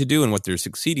trying to do and what they're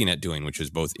succeeding at doing, which is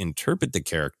both interpret the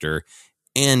character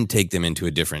and take them into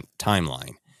a different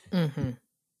timeline. Mm-hmm.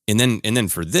 And then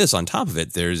for this, on top of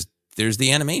it, there's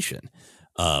the animation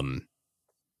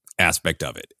aspect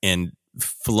of it. And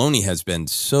Filoni has been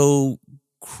so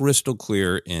crystal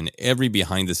clear in every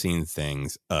behind the scenes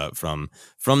things, from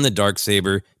the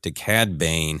Darksaber to Cad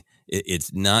Bane.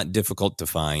 It's not difficult to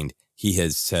find. He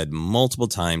has said multiple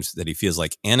times that he feels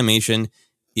like animation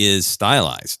is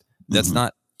stylized. That's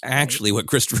not actually what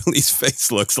Christopher Lee's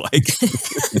face looks like.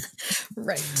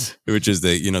 Right. Which is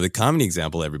the comedy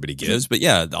example everybody gives. But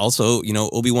yeah, also,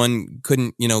 Obi-Wan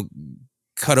couldn't,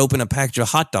 cut open a package of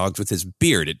hot dogs with his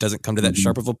beard. It doesn't come to that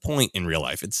sharp of a point in real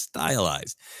life. It's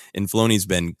stylized. And Filoni's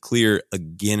been clear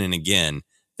again and again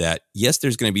that, yes,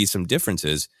 there's going to be some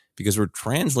differences because we're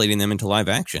translating them into live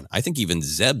action. I think even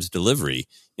Zeb's delivery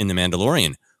in The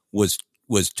Mandalorian was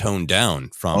toned down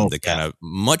from kind of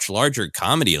much larger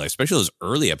comedy, like especially those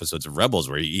early episodes of Rebels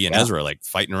where he and Ezra are like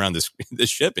fighting around this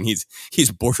ship, and he's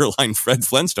borderline Fred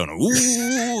Flintstone.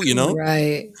 Ooh,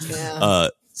 Right. Yeah.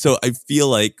 So I feel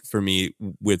like for me,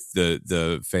 with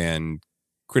the fan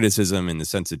criticism and the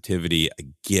sensitivity, I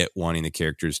get wanting the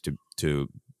characters to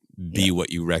be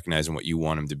what you recognize and what you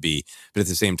want them to be. But at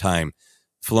the same time,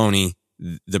 Filoni,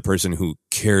 the person who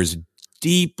cares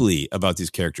deeply about these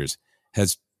characters,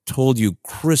 has told you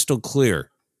crystal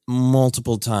clear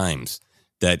multiple times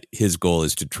that his goal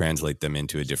is to translate them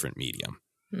into a different medium.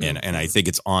 Mm-hmm. And I think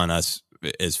it's on us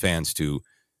as fans to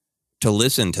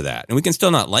listen to that. And we can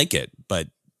still not like it, but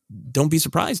don't be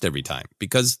surprised every time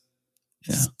because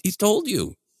he's told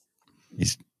you.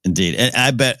 Indeed. And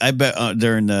I bet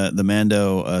during the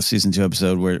Mando season 2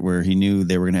 episode where he knew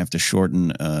they were going to have to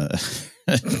shorten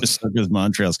Ahsoka's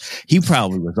Montrails, he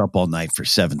probably was up all night for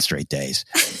 7 straight days.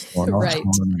 Right.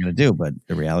 What am I going to do? But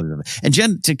the reality of it. And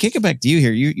Jen, to kick it back to you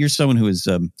here, you're someone who has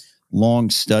long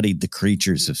studied the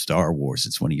creatures of Star Wars.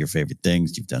 It's one of your favorite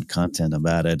things. You've done content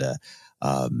about it.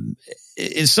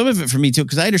 Is some of it for me too,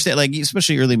 because I understand, like,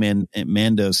 especially early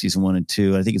Mando season 1 and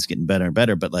 2. I think it's getting better and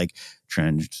better, but like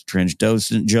Docents,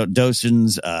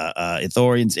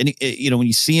 Ithorians, and when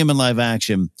you see them in live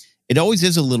action, it always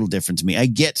is a little different to me. I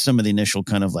get some of the initial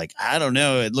kind of like, I don't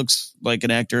know, it looks like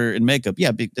an actor in makeup.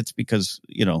 Yeah, that's because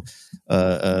you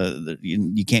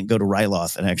can't go to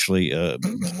Ryloth and actually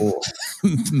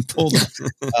pull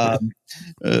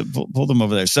them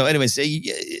over there. So, anyways,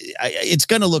 it's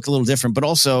going to look a little different. But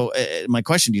also, my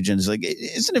question to you, Jen, is like,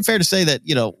 isn't it fair to say that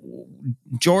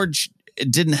George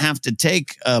didn't have to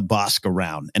take Bosk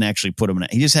around and actually put him in?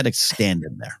 He just had to stand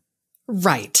in there.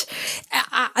 Right.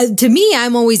 To me,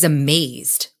 I'm always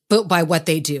amazed by what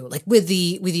they do. Like with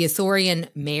the Ithorian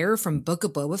mayor from Book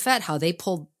of Boba Fett, how they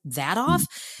pulled that off.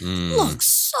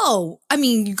 Looks so,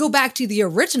 you go back to the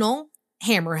original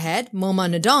Hammerhead,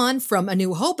 Moma Nadan from A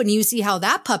New Hope, and you see how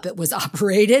that puppet was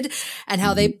operated and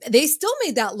how they still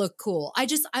made that look cool.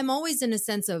 I'm always in a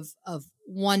sense of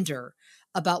wonder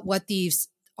about what these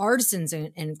artisans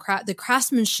and the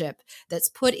craftsmanship that's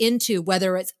put into,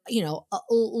 whether it's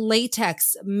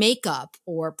latex makeup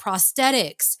or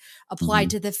prosthetics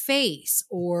applied to the face,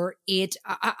 or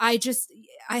I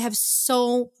have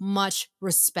so much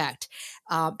respect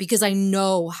because I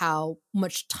know how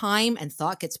much time and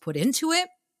thought gets put into it,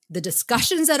 the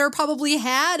discussions that are probably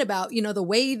had about the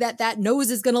way that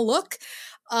nose is going to look.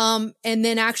 And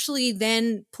then actually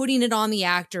then putting it on the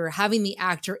actor, having the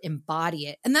actor embody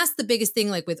it. And that's the biggest thing,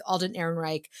 like with Alden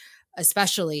Ehrenreich,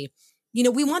 especially,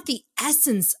 we want the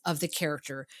essence of the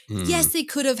character. Yes, they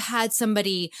could have had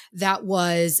somebody that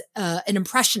was an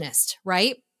impressionist,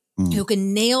 right? Who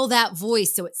can nail that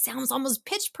voice so it sounds almost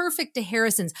pitch perfect to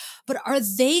Harrison's. But are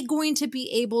they going to be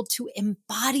able to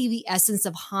embody the essence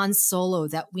of Han Solo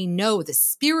that we know, the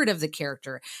spirit of the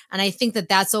character? And I think that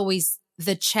that's always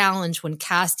the challenge when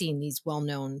casting these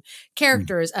well-known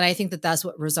characters. And I think that that's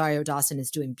what Rosario Dawson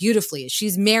is doing beautifully, is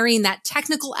she's marrying that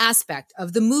technical aspect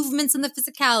of the movements and the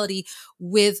physicality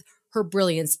with her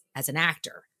brilliance as an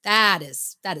actor. That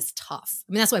is tough.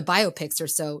 That's why biopics are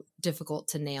so difficult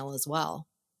to nail as well.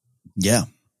 Yeah,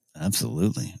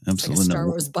 absolutely. Like a Star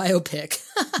Wars biopic.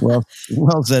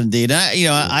 well said indeed.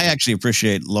 I actually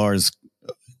appreciate Lars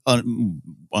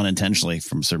unintentionally,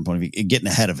 from a certain point of view, getting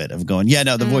ahead of it, of going,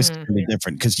 the voice is going to be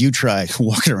different, because you try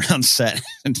walking around set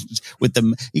with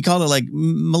them. He called it like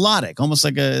melodic, almost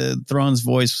like a Thrawn's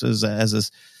voice has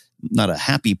this, not a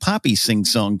happy poppy sing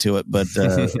song to it, but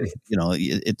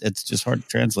it's just hard to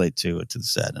translate to the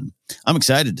set. And I'm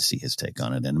excited to see his take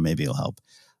on it, and maybe it'll help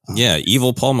Yeah,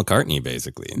 evil Paul McCartney,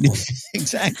 basically.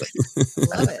 Exactly.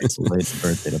 Love it. Late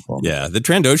birthday to Paul. Yeah, the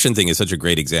Trandoshan thing is such a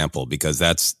great example because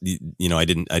that's, I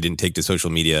didn't take to social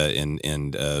media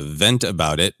and vent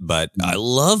about it, but I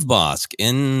love Bosk,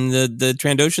 and the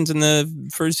Trandoshans in the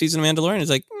first season of Mandalorian is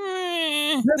like,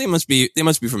 they must be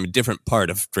from a different part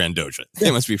of Trandoshan.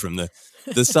 They must be from the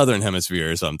southern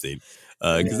hemisphere or something,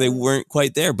 because they weren't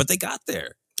quite there, but they got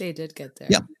there. They did get there.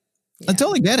 Yep. Yeah. I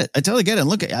totally get it. And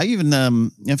look, I even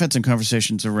I've had some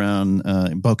conversations around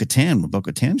Bo-Katan. When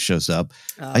Bo-Katan shows up,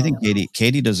 I think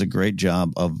Katie does a great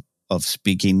job of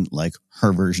speaking like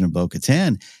her version of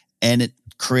Bo-Katan, and it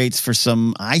creates for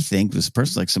some, I think, this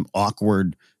person like some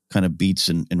awkward kind of beats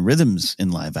and rhythms in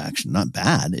live action. Not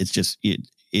bad. It's just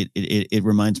it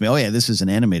reminds me, oh yeah, this is an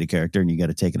animated character, and you got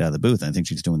to take it out of the booth. And I think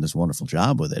she's doing this wonderful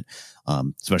job with it,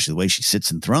 especially the way she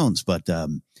sits in thrones. But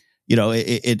to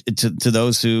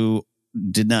those who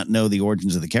did not know the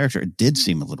origins of the character, it did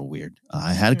seem a little weird.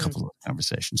 I had a couple of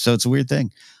conversations, so it's a weird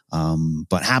thing.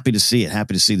 But happy to see it.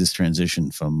 Happy to see this transition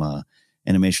from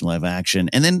animation live action,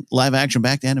 and then live action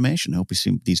back to animation. I hope we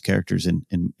see these characters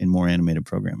in more animated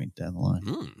programming down the line.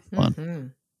 Fun. Mm-hmm.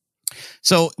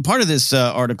 So part of this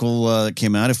article that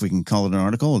came out, if we can call it an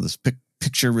article, this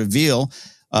picture reveal.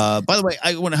 By the way,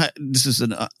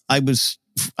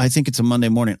 I think it's a Monday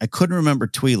morning. I couldn't remember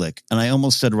Twi'lek, and I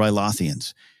almost said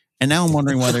Rylothians. And now I'm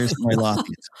wondering why there's Rylothians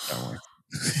in Star Wars.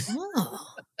 Oh.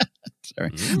 Sorry.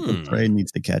 The brain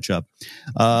needs to catch up.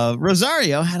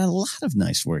 Rosario had a lot of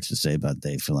nice words to say about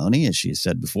Dave Filoni, as she has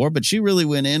said before, but she really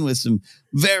went in with some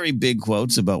very big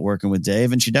quotes about working with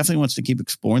Dave, and she definitely wants to keep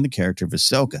exploring the character of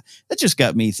Ahsoka. That just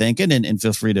got me thinking, and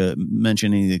feel free to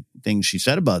mention any of the things she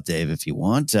said about Dave if you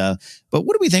want. But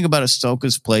what do we think about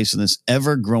Ahsoka's place in this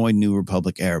ever-growing New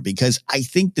Republic era? Because I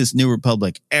think this New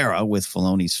Republic era with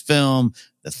Filoni's film,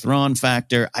 the Thrawn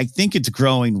factor, I think it's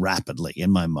growing rapidly in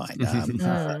my mind.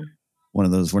 One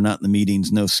of those, we're not in the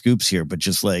meetings, no scoops here, but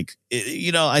just like,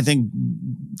 I think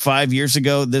 5 years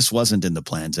ago, this wasn't in the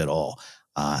plans at all.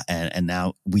 And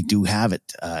now we do have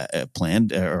it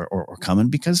planned or coming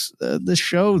because these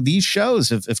shows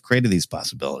have created these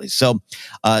possibilities. So,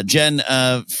 Jen,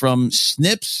 from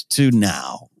Snips to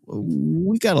now,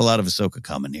 we got a lot of Ahsoka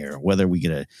coming here, whether we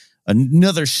get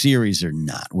another series or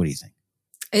not. What do you think?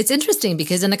 It's interesting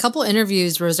because in a couple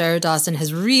interviews, Rosario Dawson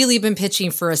has really been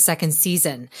pitching for a second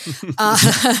season,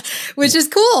 which is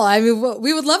cool. I mean,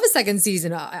 we would love a second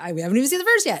season. We haven't even seen the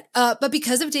first yet. But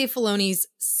because of Dave Filoni's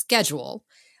schedule,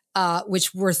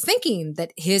 which we're thinking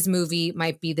that his movie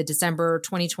might be the December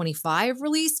 2025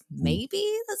 release, maybe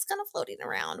that's kind of floating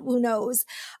around. Who knows?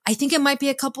 I think it might be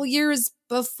a couple years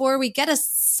before we get a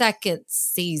second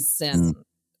season.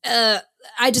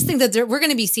 I just think that we're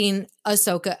going to be seeing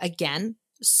Ahsoka again.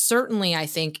 Certainly, I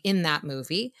think in that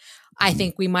movie, I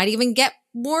think we might even get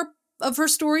more of her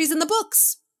stories in the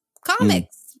books,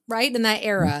 comics, right? In that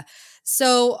era.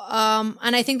 So,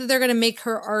 and I think that they're going to make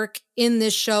her arc in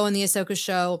this show and the Ahsoka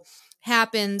show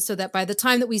happen so that by the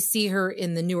time that we see her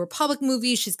in the New Republic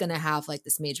movie, she's going to have like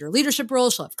this major leadership role.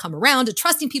 She'll have come around to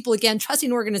trusting people again,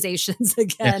 trusting organizations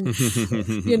again.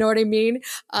 You know what I mean?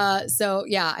 So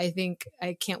yeah,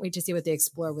 I can't wait to see what they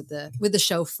explore with the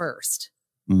show first.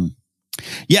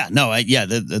 Yeah, no,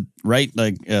 right.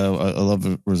 Like, I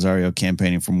love Rosario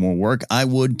campaigning for more work. I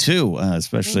would too,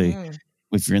 especially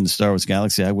if you're in the Star Wars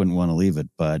galaxy. I wouldn't want to leave it,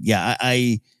 but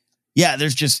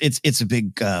there's just it's a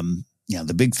big,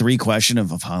 the big three question of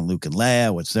Han, Luke, and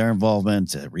Leia. What's their involvement?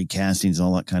 Recastings,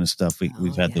 all that kind of stuff.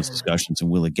 We've had those discussions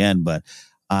and will again, but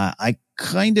I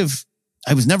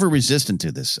was never resistant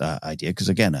to this idea because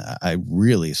again,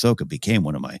 Ahsoka became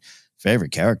one of my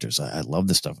favorite characters. I love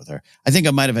the stuff with her. I think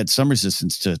I might have had some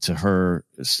resistance to her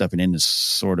stepping in as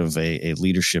sort of a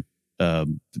leadership,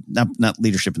 not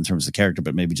leadership in terms of the character,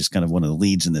 but maybe just kind of one of the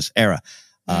leads in this era.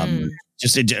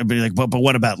 Just be like, but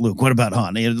what about Luke? What about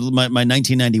Han? My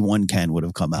 1991 Ken would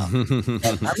have come out.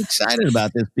 I'm excited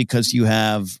about this because you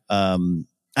have,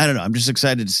 I don't know. I'm just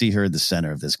excited to see her at the center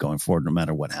of this going forward, no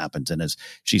matter what happens. And as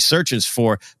she searches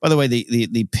for, by the way,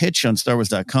 the pitch on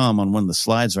StarWars.com on one of the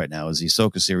slides right now is the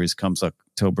Ahsoka series comes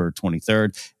October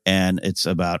 23rd. And it's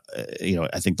about,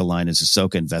 I think the line is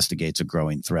Ahsoka investigates a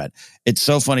growing threat. It's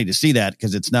so funny to see that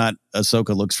because it's not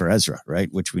Ahsoka looks for Ezra, right?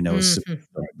 Which we know is,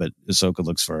 but Ahsoka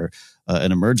looks for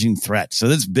an emerging threat. So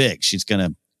that's big. She's going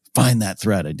to find that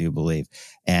threat, I do believe.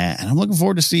 And I'm looking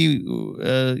forward to see,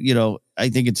 I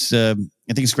think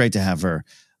it's great to have her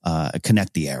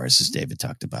connect the eras, as David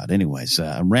talked about. Anyways,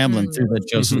 I'm rambling through that,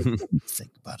 Joseph. What do you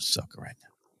think about Ahsoka right now?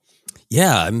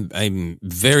 Yeah, I'm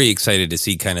very excited to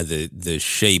see kind of the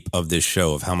shape of this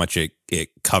show, of how much it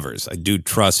covers. I do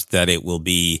trust that it will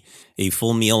be a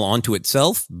full meal onto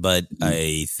itself, but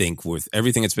I think with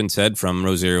everything that's been said from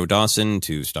Rosario Dawson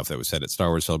to stuff that was said at Star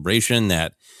Wars Celebration,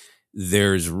 that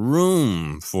there's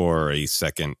room for a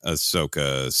second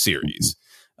Ahsoka series.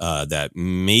 That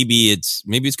maybe it's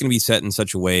going to be set in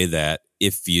such a way that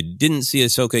if you didn't see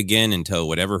Ahsoka again until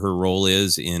whatever her role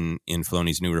is in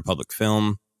Filoni's New Republic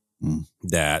film,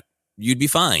 that you'd be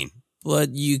fine.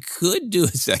 But you could do a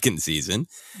second season.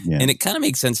 Yeah. And it kind of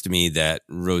makes sense to me that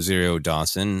Rosario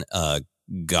Dawson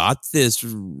got this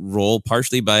role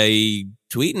partially by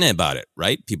tweeting about it,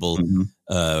 right? People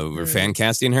were fan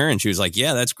casting her, and she was like,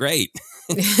 yeah, that's great.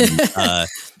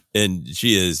 And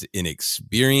she is an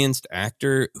experienced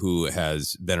actor who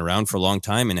has been around for a long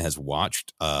time and has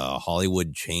watched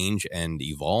Hollywood change and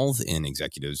evolve, and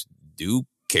executives do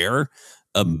care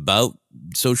about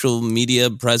social media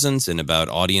presence and about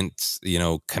audience,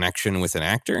 connection with an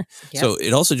actor. Yep. So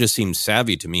it also just seems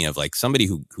savvy to me, of like somebody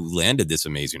who landed this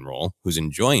amazing role, who's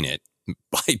enjoying it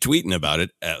by tweeting about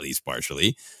it, at least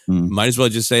partially, might as well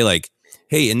just say like,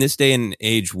 hey, in this day and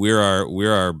age, we're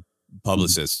our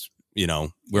publicists.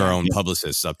 We're our own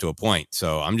publicists up to a point.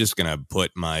 So I'm just going to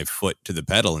put my foot to the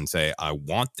pedal and say, I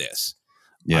want this.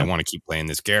 Yeah. I want to keep playing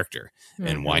this character.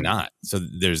 And why not? So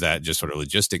there's that just sort of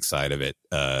logistic side of it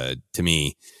to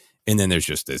me. And then there's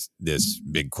just this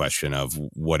big question of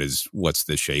what's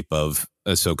the shape of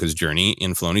Ahsoka's journey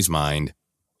in Filoni's mind,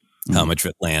 how much of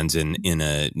it lands in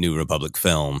a New Republic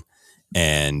film.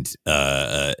 And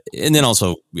then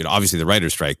also, obviously the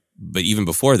writer's strike. But even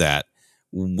before that,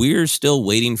 we're still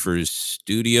waiting for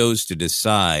studios to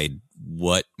decide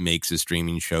what makes a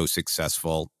streaming show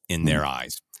successful in their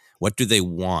eyes. What do they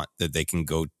want that they can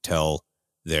go tell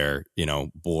their,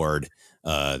 board,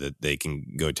 that they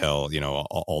can go tell,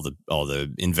 all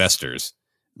the investors,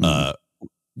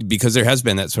 because there has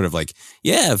been that sort of like,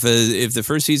 yeah, if the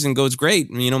first season goes great,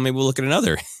 maybe we'll look at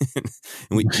another.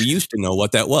 And we used to know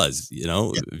what that was,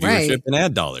 viewership and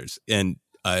ad dollars. And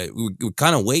we're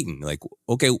kind of waiting, like,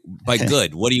 okay, by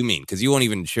good, what do you mean? Because you won't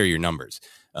even share your numbers.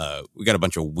 We got a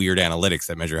bunch of weird analytics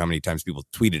that measure how many times people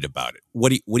tweeted about it.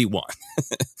 What do you want?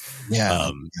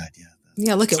 Yeah.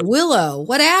 Look at Willow.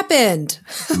 What happened?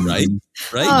 Right.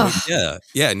 Oh.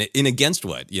 Yeah. And against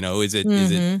what? Is it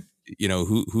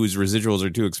whose residuals are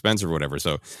too expensive or whatever?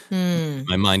 So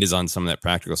my mind is on some of that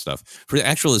practical stuff. For the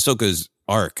actual Ahsoka's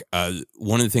arc,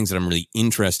 one of the things that I'm really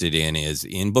interested in is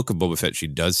in Book of Boba Fett, she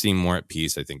does seem more at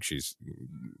peace. I think she's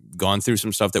gone through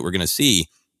some stuff that we're going to see.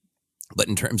 But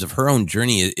in terms of her own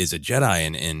journey as a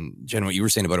Jedi, and Jen, what you were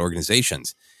saying about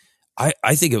organizations,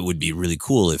 I think it would be really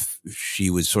cool if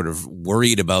she was sort of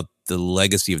worried about the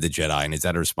legacy of the Jedi, and is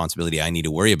that a responsibility I need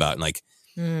to worry about? And like,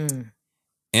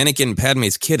 Anakin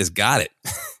Padme's kid has got it.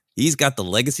 He's got the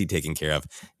legacy taken care of.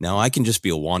 Now I can just be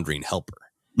a wandering helper.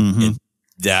 And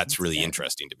that's really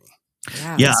interesting to me.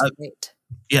 Yeah, great.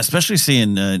 Yeah, especially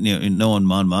seeing knowing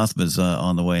Mon Mothma's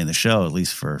on the way in the show, at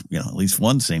least for at least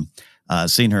one scene.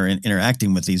 Seeing her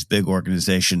interacting with these big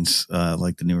organizations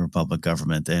like the New Republic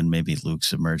government and maybe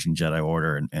Luke's emerging Jedi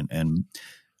Order, and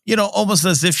almost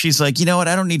as if she's like, what,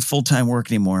 I don't need full-time work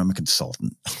anymore. I'm a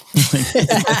consultant.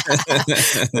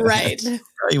 Right. Tell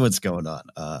you what's going on.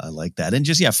 I like that, and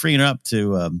just freeing her up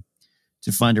to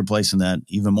find her place in that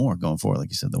even more going forward. Like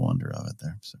you said, the wonder of it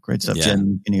there. So great stuff. Yeah.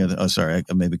 Jen, any other? Oh, sorry,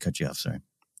 I maybe cut you off. Sorry.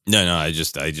 No, I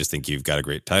just think you've got a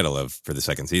great title for the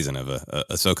second season of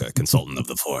Ahsoka, Consultant of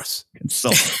the Force.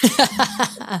 Consultant.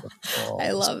 I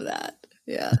love that.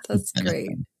 Yeah, that's great.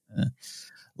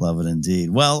 Love it indeed.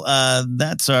 Well,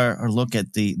 that's our look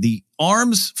at the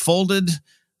arms folded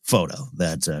photo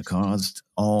that caused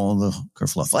all the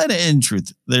kerfluffle. And in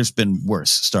truth, there's been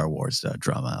worse Star Wars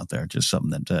drama out there. Just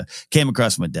something that came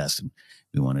across my desk, and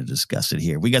we want to discuss it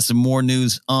here. We got some more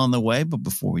news on the way, but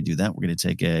before we do that, we're going to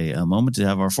take a moment to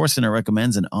have our Force Center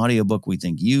recommends an audiobook we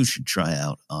think you should try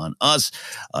out on us.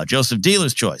 Joseph,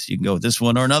 dealer's choice. You can go with this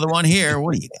one or another one here.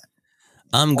 What do you got?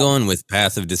 I'm going with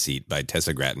Path of Deceit by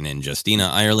Tessa Gratton and Justina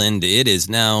Ireland. It is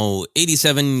now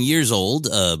 87 years old,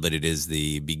 but it is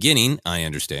the beginning, I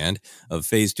understand, of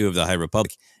Phase 2 of the High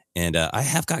Republic. And I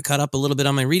have got caught up a little bit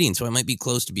on my reading, so I might be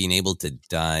close to being able to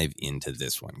dive into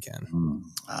this one, Ken.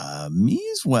 Me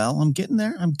as well. I'm getting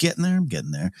there.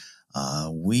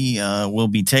 We will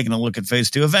be taking a look at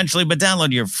Phase 2 eventually, but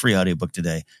download your free audiobook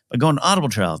today by going to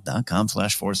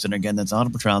audibletrial.com/forcecenter. Again, that's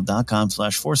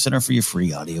audibletrial.com/forcecenter for your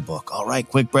free audiobook. All right,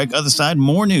 quick break. Other side,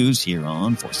 more news here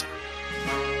on Force Center.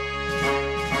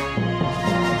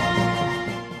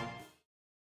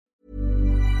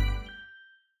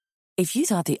 If you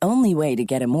thought the only way to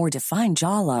get a more defined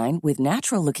jawline with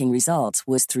natural-looking results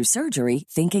was through surgery,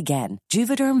 think again.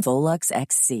 Juvederm Volux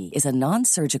XC is a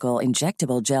non-surgical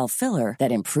injectable gel filler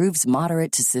that improves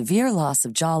moderate to severe loss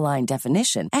of jawline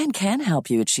definition and can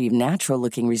help you achieve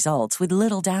natural-looking results with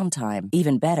little downtime.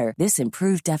 Even better, this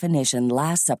improved definition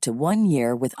lasts up to 1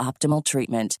 year with optimal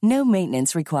treatment. No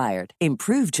maintenance required.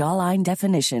 Improve jawline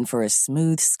definition for a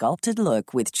smooth, sculpted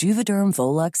look with Juvederm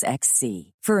Volux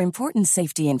XC. For important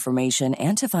safety information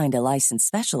and to find a licensed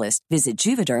specialist, visit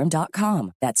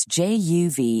Juvederm.com. That's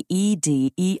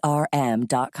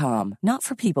JUVEDERM.com. Not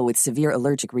for people with severe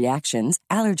allergic reactions,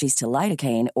 allergies to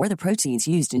lidocaine, or the proteins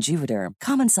used in Juvederm.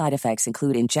 Common side effects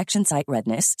include injection site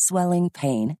redness, swelling,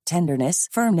 pain, tenderness,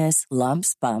 firmness,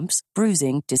 lumps, bumps,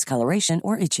 bruising, discoloration,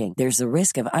 or itching. There's a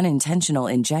risk of unintentional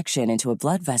injection into a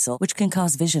blood vessel, which can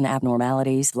cause vision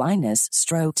abnormalities, blindness,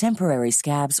 stroke, temporary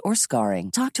scabs, or scarring.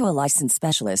 Talk to a licensed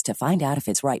specialist to find out if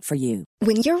it's right for you.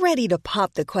 When you're ready to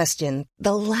pop the question,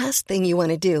 the last thing you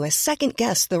want to do is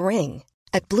second-guess the ring.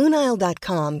 At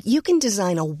BlueNile.com, you can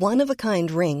design a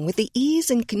one-of-a-kind ring with the ease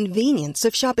and convenience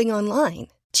of shopping online.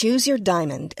 Choose your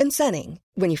diamond and setting.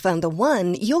 When you find the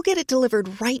one, you'll get it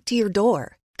delivered right to your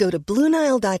door. Go to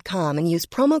BlueNile.com and use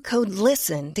promo code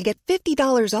LISTEN to get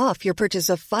 $50 off your purchase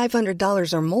of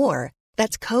 $500 or more.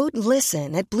 That's code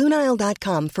LISTEN at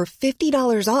BlueNile.com for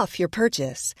 $50 off your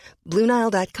purchase.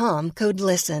 BlueNile.com, code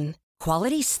LISTEN.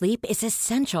 Quality sleep is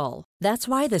essential. That's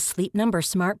why the Sleep Number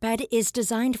Smart Bed is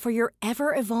designed for your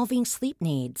ever-evolving sleep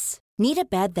needs. Need a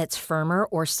bed that's firmer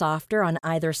or softer on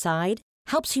either side?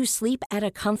 Helps you sleep at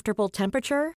a comfortable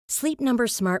temperature? Sleep Number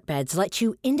Smart Beds let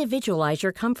you individualize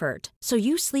your comfort, so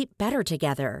you sleep better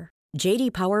together.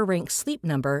 J.D. Power ranks Sleep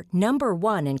Number number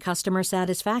 1 in customer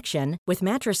satisfaction with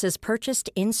mattresses purchased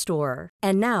in-store.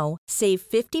 And now, save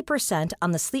 50%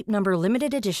 on the Sleep Number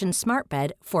Limited Edition Smart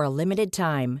Bed for a limited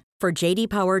time. For J.D.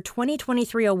 Power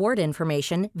 2023 award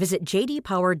information, visit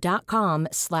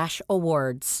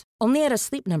jdpower.com/awards. Only at a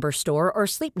Sleep Number store or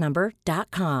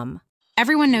sleepnumber.com.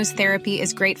 Everyone knows therapy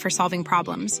is great for solving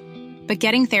problems, but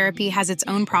getting therapy has its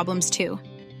own problems too,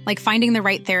 like finding the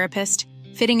right therapist,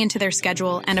 fitting into their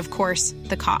schedule, and of course,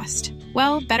 the cost.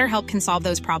 Well, BetterHelp can solve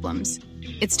those problems.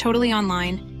 It's totally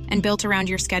online and built around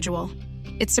your schedule.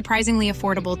 It's surprisingly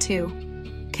affordable too.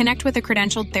 Connect with a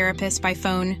credentialed therapist by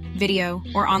phone, video,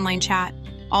 or online chat,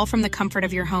 all from the comfort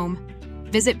of your home.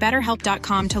 Visit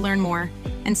BetterHelp.com to learn more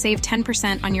and save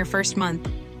 10% on your first month.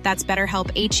 That's BetterHelp,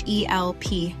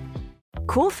 H-E-L-P.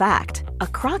 Cool fact, a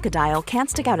crocodile can't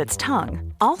stick out its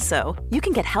tongue. Also, you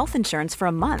can get health insurance for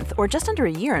a month or just under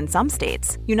a year in some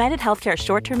states. United Healthcare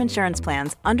short-term insurance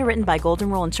plans, underwritten by Golden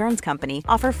Rule Insurance Company,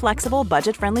 offer flexible,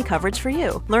 budget-friendly coverage for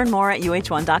you. Learn more at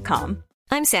UH1.com.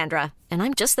 I'm Sandra, and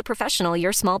I'm just the professional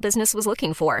your small business was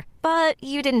looking for. But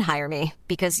you didn't hire me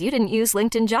because you didn't use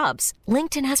LinkedIn Jobs.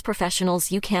 LinkedIn has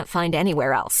professionals you can't find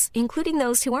anywhere else, including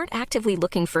those who aren't actively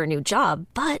looking for a new job,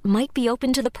 but might be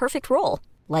open to the perfect role,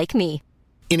 like me.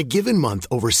 In a given month,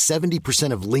 over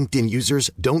 70% of LinkedIn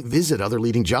users don't visit other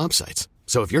leading job sites.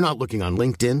 So if you're not looking on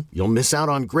LinkedIn, you'll miss out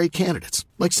on great candidates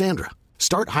like Sandra.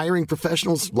 Start hiring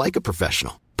professionals like a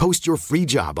professional. Post your free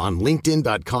job on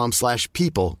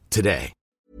linkedin.com/people today.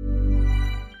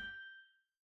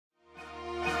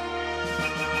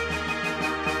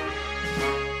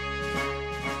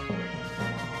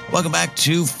 Welcome back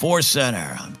to Force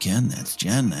Center. I'm Ken, that's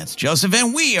Jen, that's Joseph,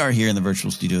 and we are here in the virtual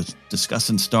studio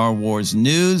discussing Star Wars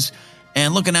news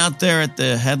and looking out there at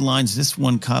the headlines. This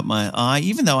one caught my eye,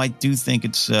 even though I do think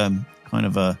it's kind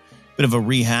of a bit of a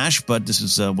rehash, but this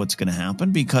is what's going to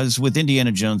happen, because with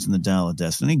Indiana Jones and the Dial of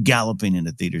Destiny galloping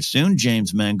into theaters soon,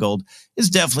 James Mangold is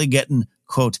definitely getting,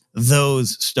 quote,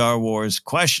 those Star Wars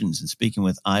questions. And speaking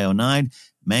with IO9,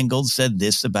 Mangold said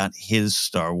this about his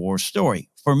Star Wars story.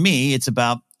 For me, it's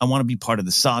about, I want to be part of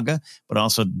the saga, but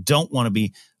also don't want to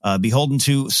be beholden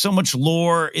to so much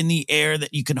lore in the air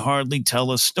that you can hardly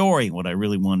tell a story. What I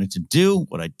really wanted to do,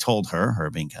 what I told her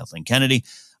being Kathleen Kennedy,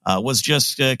 was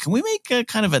just, can we make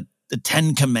kind of the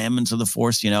 10 Commandments of the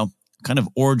Force, kind of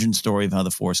origin story of how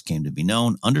the Force came to be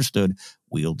known, understood,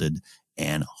 wielded,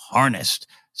 and harnessed.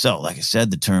 So, like I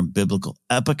said, the term biblical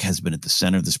epic has been at the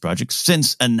center of this project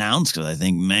since announced, because I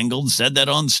think Mangold said that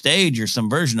on stage or some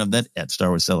version of that at Star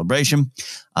Wars Celebration.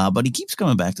 But he keeps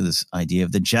coming back to this idea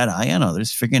of the Jedi and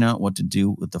others figuring out what to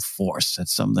do with the Force.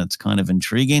 That's something that's kind of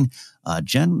intriguing.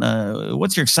 Jen,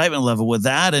 what's your excitement level with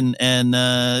that? And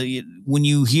when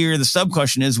you hear, the sub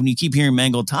question is, when you keep hearing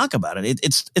Mangold talk about it,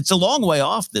 it's a long way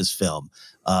off this film.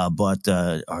 But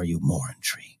are you more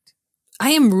intrigued?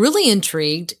 I am really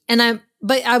intrigued, and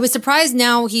But I was surprised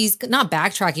now he's not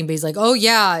backtracking, but he's like, oh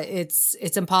yeah, it's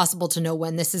impossible to know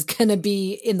when this is going to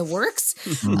be in the works.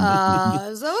 So it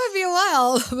might be a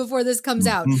while before this comes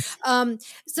out.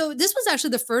 So this was actually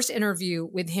the first interview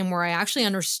with him where I actually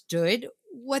understood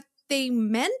what they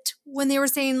meant when they were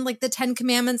saying like the 10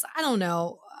 commandments. I don't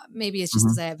know. Maybe it's just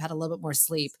because I've had a little bit more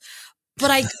sleep, but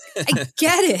I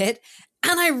get it.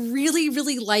 And I really,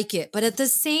 really like it. But at the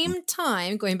same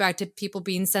time, going back to people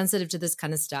being sensitive to this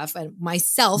kind of stuff, and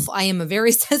myself, I am a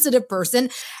very sensitive person.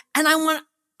 And I want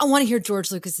to hear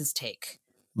George Lucas's take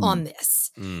on this.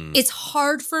 It's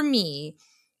hard for me,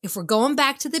 if we're going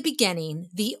back to the beginning,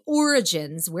 the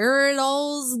origins, where it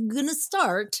all's going to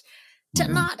start, to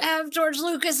not have George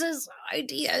Lucas's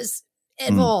ideas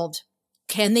involved.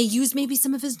 Can they use maybe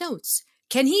some of his notes?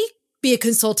 Can he be a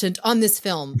consultant on this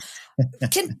film?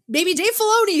 Can maybe Dave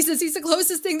Filoni, since he's the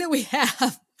closest thing that we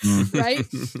have, right?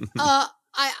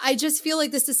 I just feel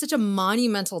like this is such a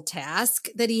monumental task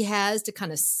that he has to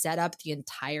kind of set up the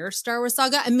entire Star Wars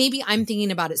saga. And maybe I'm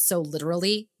thinking about it so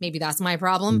literally. Maybe that's my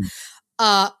problem.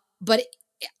 But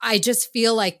I just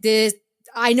feel like this,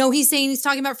 I know he's saying he's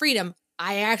talking about freedom.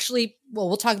 I actually, well,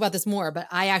 we'll talk about this more, but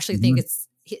I actually think it's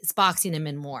boxing him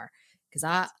in more because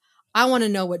I want to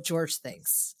know what George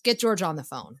thinks. Get George on the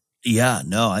phone. Yeah,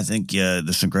 no, I think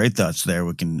there's some great thoughts there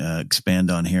we can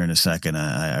expand on here in a second.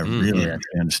 I really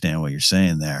actually understand what you're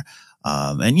saying there.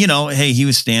 And, you know, hey, he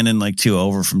was standing like 2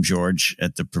 over from George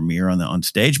at the premiere on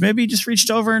stage. Maybe he just reached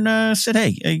over and said,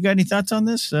 hey, you got any thoughts on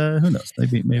this? Who knows?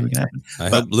 Maybe it can happen. I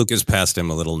hope Lucas passed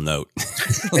him a little note.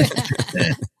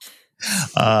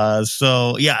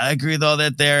 So yeah, I agree with all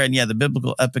that there. And yeah, the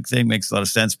biblical epic thing makes a lot of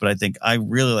sense, but I think I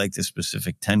really like the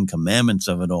specific 10 commandments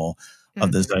of it all,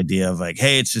 of this idea of like,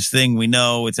 hey, it's this thing we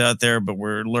know it's out there, but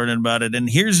we're learning about it. And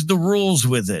here's the rules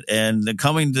with it. And the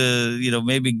coming to, you know,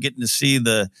 maybe getting to see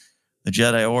the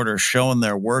Jedi Order showing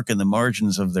their work in the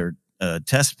margins of their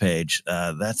test page.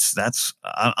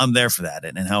 I'm there for that.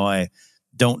 And how I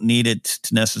don't need it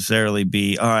to necessarily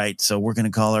be, all right, so we're going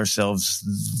to call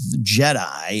ourselves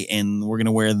Jedi and we're going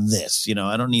to wear this. You know,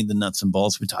 I don't need the nuts and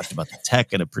bolts. We talked about the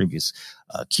tech in a previous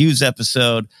Q's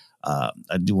episode.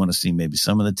 I do want to see maybe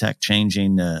some of the tech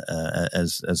changing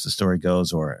as the story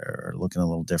goes, or looking a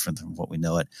little different than what we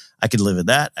know it. I could live with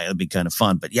that. It'd be kind of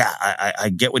fun. But yeah, I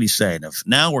get what he's saying. If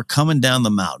now we're coming down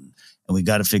the mountain and we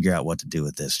got to figure out what to do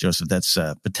with this, Joseph. That's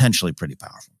potentially pretty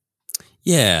powerful.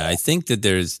 Yeah, I think that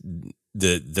there's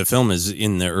the film is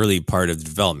in the early part of the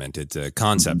development. It's a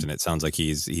concept, and it sounds like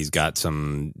he's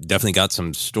definitely got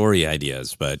some story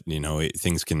ideas, but you know,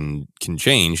 things can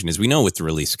change. And as we know with the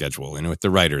release schedule and with the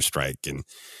writer's strike, and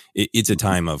it's a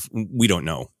time of, we don't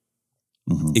know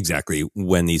exactly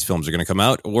when these films are going to come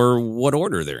out or what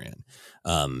order they're in.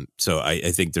 So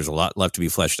I think there's a lot left to be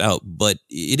fleshed out, but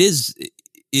it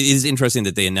is interesting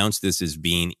that they announced this as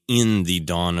being in the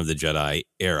Dawn of the Jedi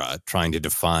era, trying to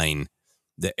define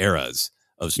the eras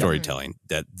of storytelling,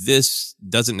 that this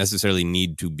doesn't necessarily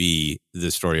need to be the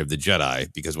story of the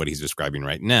Jedi, because what he's describing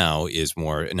right now is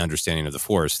more an understanding of the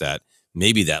Force, that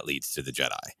maybe that leads to the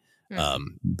Jedi.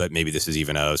 But maybe this is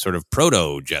even a sort of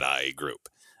proto-Jedi group,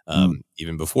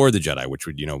 even before the Jedi, which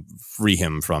would, you know, free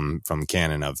him from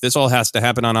canon of this all has to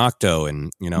happen on Octo.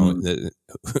 And, you know,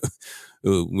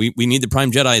 we need the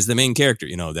Prime Jedi as the main character,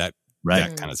 you know, that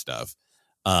kind of stuff.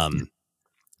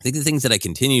 I think the things that I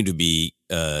continue to be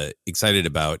excited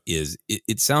about is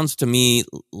it sounds to me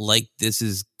like this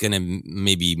is going to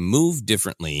maybe move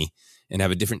differently and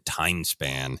have a different time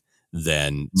span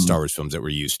than Star Wars films that we're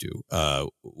used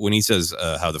to. When he says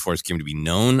how the Force came to be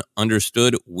known,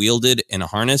 understood, wielded, and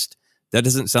harnessed, that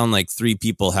doesn't sound like 3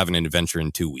 people having an adventure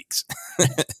in 2 weeks.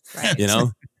 You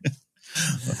know?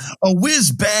 A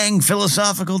whiz-bang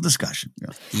philosophical discussion.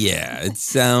 Yeah, it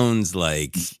sounds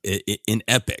like an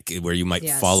epic where you might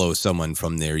follow someone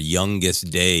from their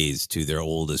youngest days to their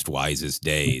oldest, wisest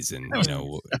days. And, you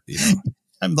know.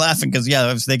 I'm laughing because,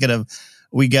 I was thinking of,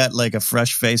 we got like a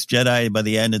fresh-faced Jedi. By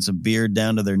the end, it's a beard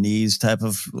down to their knees type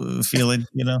of feeling,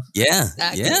 you know? Yeah,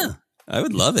 yeah. I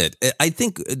would love it. I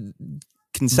think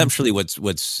conceptually,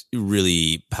 what's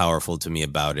really powerful to me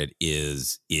about it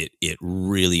is it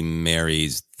really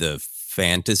marries the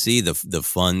fantasy, the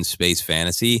fun space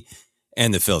fantasy,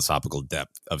 and the philosophical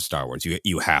depth of Star Wars.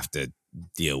 You have to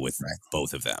deal with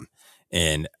both of them,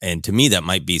 and to me that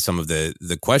might be some of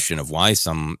the question of why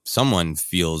someone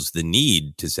feels the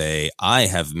need to say, I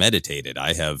have meditated,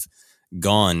 I have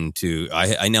gone to,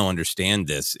 I now understand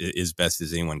this as best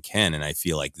as anyone can, and I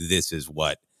feel like this is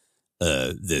what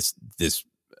this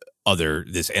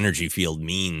energy field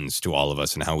means to all of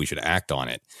us and how we should act on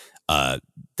it.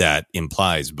 That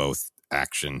implies both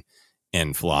action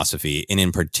and philosophy, and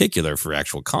in particular for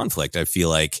actual conflict. I feel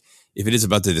like if it is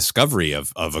about the discovery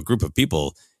of a group of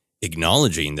people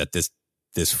acknowledging that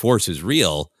this force is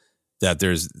real, that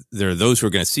there are those who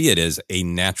are going to see it as a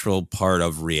natural part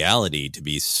of reality to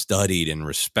be studied and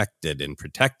respected and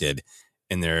protected,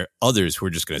 and there are others who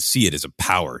are just going to see it as a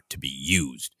power to be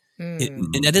used.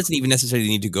 And that doesn't even necessarily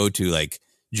need to go to like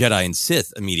Jedi and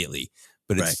Sith immediately,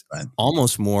 but it's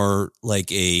almost more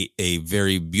like a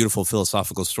very beautiful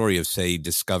philosophical story of, say,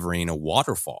 discovering a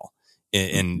waterfall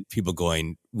and people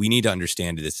going, we need to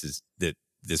understand that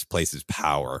this place is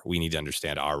power. We need to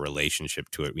understand our relationship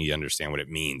to it. We need to understand what it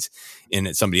means. And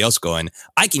it's somebody else going,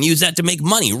 I can use that to make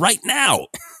money right now.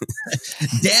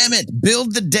 Damn it.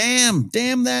 Build the dam.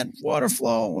 Damn that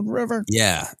waterfall and river.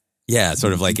 Yeah. Yeah.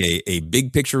 Sort of like a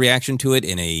big picture reaction to it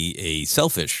and a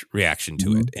selfish reaction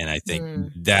to it. And I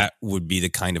think that would be the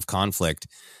kind of conflict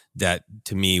that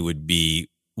to me would be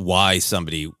why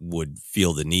somebody would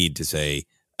feel the need to say,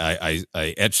 I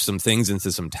etched some things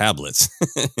into some tablets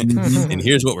and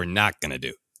here's what we're not going to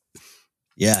do.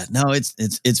 Yeah, no,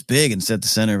 it's big and it's at the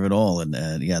center of it all.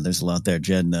 And yeah, there's a lot there.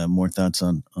 Jen, more thoughts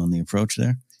on the approach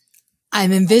there?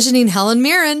 I'm envisioning Helen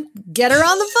Mirren. Get her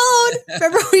on the phone.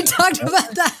 Remember we talked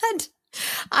about that?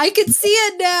 I can see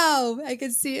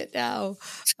it now.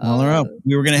 Call her up.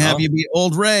 We were going to have you be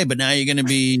Old Rey, but now you're going to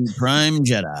be Prime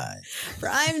Jedi.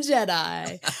 Prime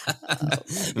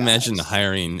Jedi. Imagine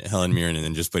hiring Helen Mirren and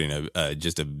then just putting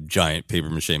just a giant paper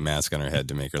mache mask on her head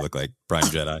to make her look like Prime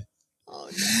Jedi.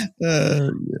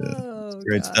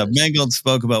 Great stuff. Mangold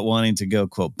spoke about wanting to go,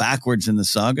 quote, backwards in the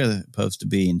saga, opposed to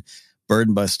being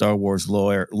burdened by Star Wars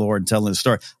lore and telling the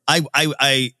story. I'm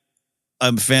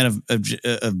a fan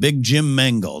of Big Jim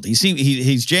Mangold.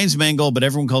 He's James Mangold, but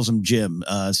everyone calls him Jim.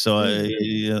 So I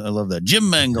love that. Jim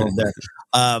Mangold there.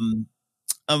 I'm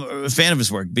a fan of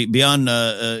his work. Beyond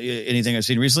anything I've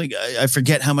seen recently, I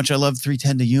forget how much I love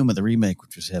 3:10 to Yuma, the remake,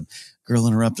 which was him. Girl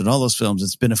Interrupted, all those films.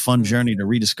 It's been a fun journey to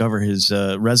rediscover his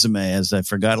resume, as I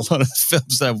forgot a lot of the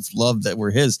films that I've loved that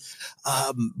were his.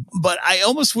 But I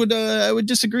almost would I would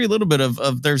disagree a little bit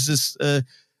of there's this, I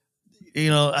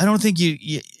don't think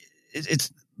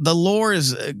it's the lore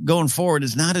is going forward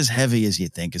is not as heavy as you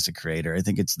think as a creator. I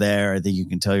think it's there. I think you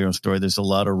can tell your own story. There's a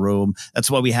lot of room.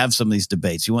 That's why we have some of these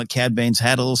debates. You want Cad Bane's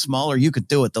hat a little smaller? You could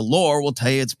do it. The lore will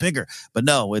tell you it's bigger, but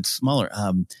no, it's smaller.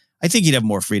 I think he'd have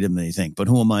more freedom than you think, but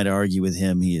who am I to argue with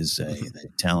him? He is a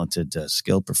talented,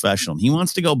 skilled professional. He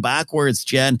wants to go backwards,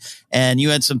 Jen, and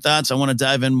you had some thoughts. I want to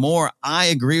dive in more. I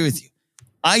agree with you.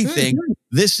 I think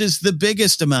this is the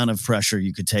biggest amount of pressure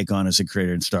you could take on as a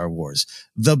creator in Star Wars.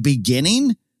 The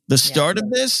beginning, the start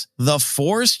of this, the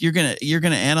Force, you're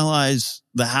gonna analyze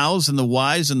the hows and the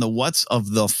whys and the whats of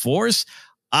the Force.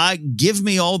 Give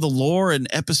me all the lore in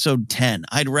episode 10.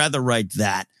 I'd rather write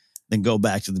that than go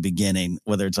back to the beginning,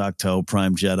 whether it's Octo,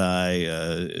 Prime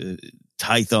Jedi,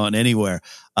 Tython, anywhere.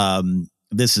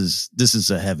 This is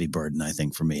a heavy burden, I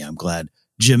think, for me. I'm glad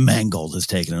Jim Mangold has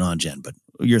taken it on, Jen, but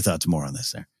your thoughts more on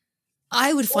this there.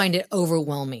 I would find it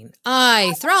overwhelming.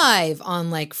 I thrive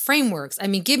on like frameworks. I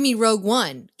mean, give me Rogue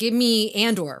One, give me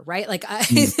Andor, right? Like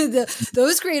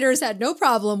those creators had no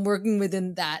problem working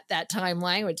within that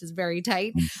timeline, which is very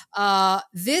tight.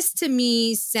 This to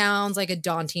me sounds like a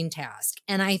daunting task.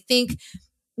 And I think,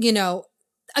 the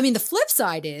flip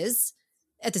side is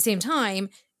at the same time,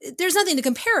 there's nothing to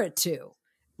compare it to.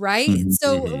 Right.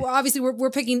 So obviously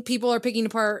people are picking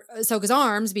apart Ahsoka's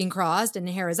arms being crossed and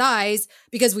Hera's eyes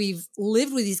because we've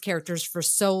lived with these characters for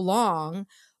so long,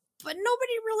 but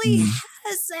nobody really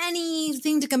has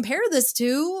anything to compare this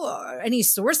to or any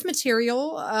source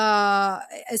material.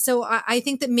 So I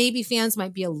think that maybe fans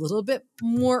might be a little bit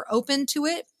more open to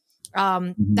it.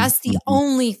 That's the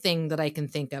only thing that I can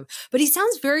think of, but he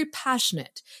sounds very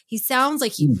passionate. He sounds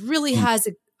like he really has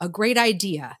a great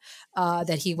idea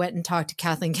that he went and talked to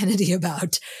Kathleen Kennedy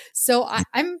about. So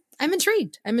I'm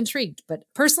intrigued. But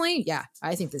personally, yeah,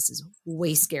 I think this is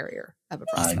way scarier of a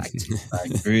prospect. I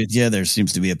agree with you. There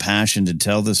seems to be a passion to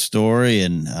tell the story,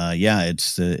 and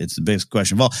it's the biggest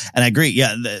question of all. And I agree.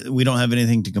 Yeah, we don't have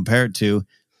anything to compare it to,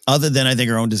 other than I think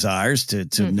our own desires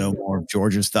to know more of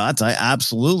George's thoughts. I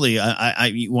absolutely.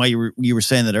 While you were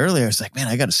saying that earlier, I was like, man,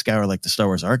 I got to scour like the Star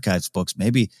Wars archives books.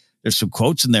 Maybe there's some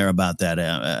quotes in there about that.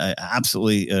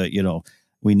 Absolutely.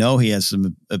 We know he has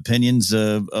some opinions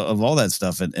of all that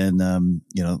stuff. And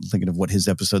thinking of what his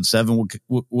episode 7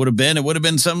 would have been, it would have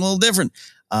been something a little different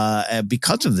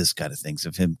because of this kind of things,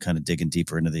 of him kind of digging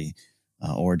deeper into the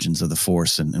origins of the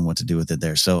Force and what to do with it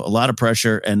there. So a lot of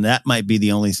pressure. And that might be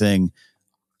the only thing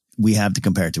we have to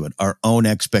compare to it our own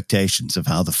expectations of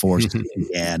how the Force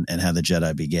began and how the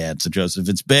Jedi began. So, Joseph,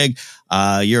 it's big.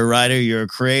 You're a writer, you're a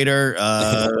creator.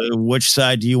 Which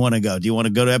side do you want to go? Do you want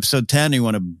to go to episode 10 or you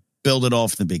want to build it all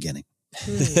from the beginning?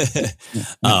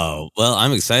 Oh, well,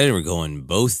 I'm excited. We're going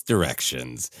both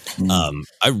directions.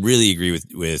 I really agree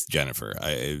with Jennifer.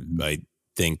 I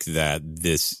think that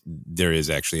there is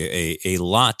actually a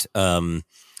lot to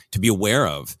be aware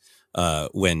of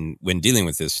when dealing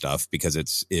with this stuff, because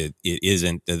it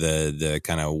isn't the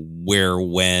kind of where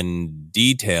when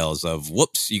details of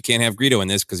whoops, you can't have Greedo in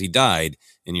this because he died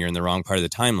and you're in the wrong part of the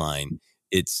timeline.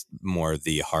 It's more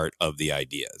the heart of the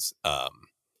ideas.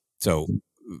 So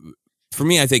for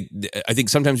me, I think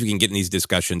sometimes we can get in these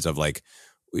discussions of like,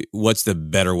 what's the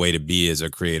better way to be as a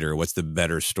creator? What's the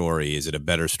better story? Is it a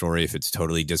better story if it's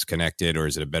totally disconnected, or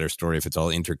is it a better story if it's all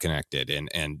interconnected?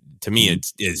 And to me,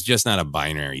 it's just not a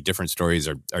binary. Different stories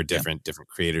are different. Different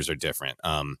creators are different.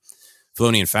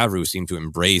 Filoni and Favreau seem to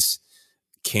embrace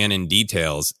canon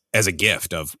details as a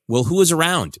gift of, well, who is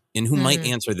around and who might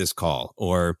answer this call?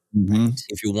 Or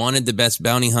if you wanted the best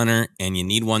bounty hunter and you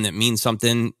need one that means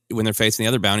something when they're facing the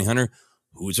other bounty hunter,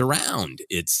 who's around?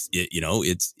 It's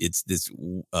this,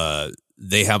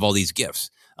 they have all these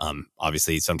gifts.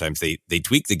 Obviously sometimes they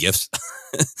tweak the gifts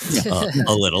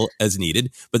a little as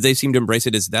needed, but they seem to embrace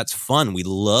it as that's fun. We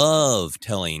love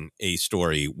telling a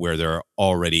story where there are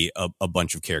already a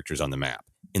bunch of characters on the map,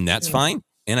 and that's fine.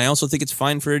 And I also think it's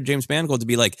fine for James Mangold to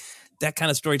be like, that kind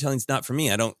of storytelling is not for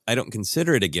me. I don't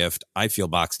consider it a gift. I feel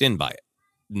boxed in by it.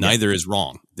 Neither is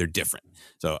wrong. They're different.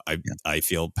 So I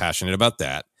feel passionate about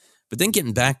that. But then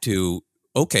getting back to,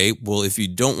 okay, well, if you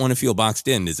don't want to feel boxed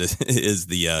in, is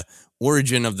the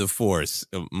origin of the Force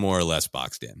more or less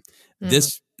boxed in?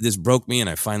 This broke me, and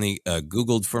I finally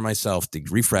Googled for myself to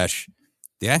refresh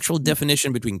the actual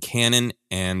definition between canon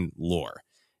and lore.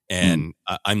 And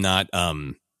I'm not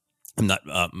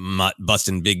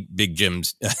busting Big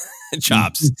Jim's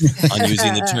chops on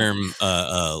using the term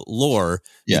lore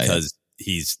because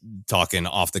he's talking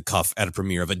off the cuff at a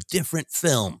premiere of a different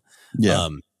film.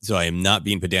 So I am not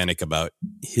being pedantic about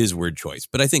his word choice,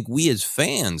 but I think we as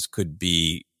fans could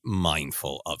be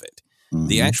mindful of it.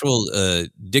 The actual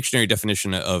dictionary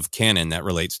definition of canon that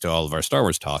relates to all of our Star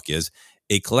Wars talk is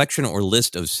a collection or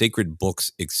list of sacred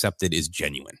books accepted as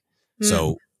genuine.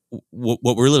 So what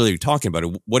we're literally talking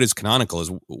about, what is canonical,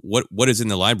 is what is in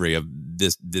the library of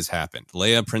this happened.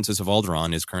 Leia, Princess of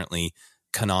Alderaan, is currently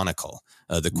canonical.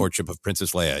 The courtship of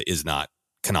Princess Leia is not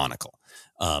canonical.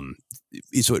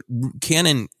 So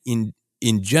canon in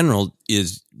general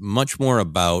is much more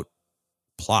about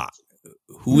plot.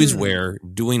 Who is where,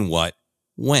 doing what,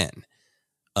 when.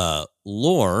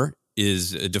 Lore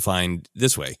is defined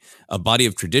this way: a body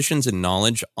of traditions and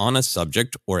knowledge on a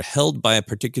subject or held by a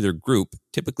particular group,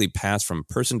 typically passed from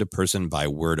person to person by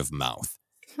word of mouth.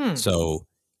 So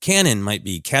canon might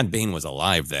be Cad Bane was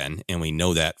alive then, and we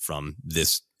know that from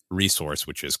this resource,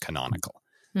 which is canonical.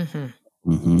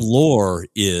 Lore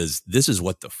is, this is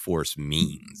what the Force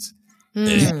means.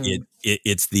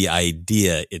 It's the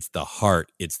idea, it's the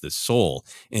heart, it's the soul.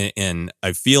 And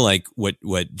I feel like what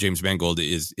James Mangold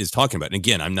is talking about, and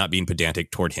again, I'm not being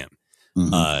pedantic toward him,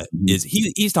 is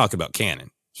he's talking about canon.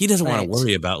 He doesn't want to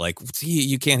worry about like, see,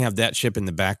 you can't have that ship in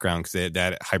the background because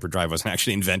that hyperdrive wasn't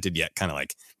actually invented yet. Kind of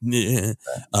like,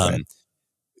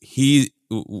 he's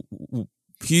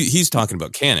talking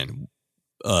about canon,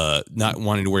 not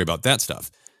wanting to worry about that stuff.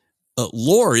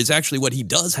 Lore is actually what he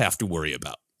does have to worry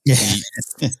about. The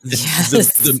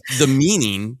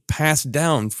meaning passed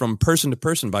down from person to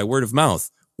person by word of mouth,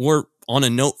 or on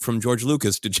a note from George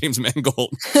Lucas to James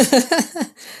Mangold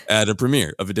at a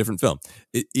premiere of a different film.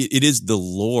 It is the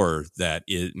lore that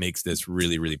makes this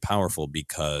really, really powerful,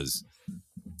 because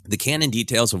the canon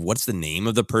details of what's the name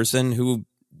of the person who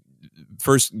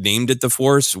first named it the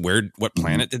Force, what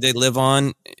planet did they live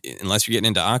on, unless you're getting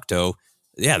into Octo,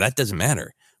 that doesn't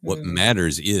matter. What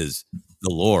matters is the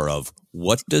lore of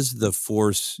what does the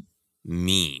Force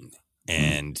mean,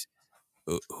 and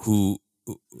who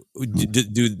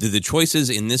do the choices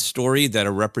in this story that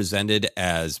are represented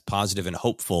as positive and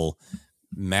hopeful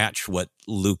match what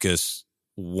Lucas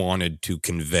wanted to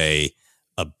convey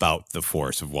about the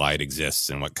Force, of why it exists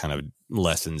and what kind of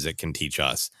lessons it can teach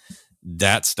us.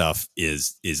 That stuff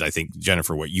is I think,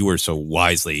 Jennifer, what you were so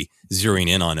wisely zeroing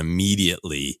in on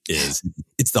immediately is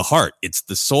it's the heart, it's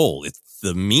the soul, it's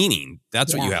the meaning.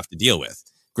 That's what you have to deal with.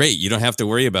 Great. You don't have to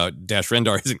worry about Dash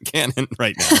Rendar isn't canon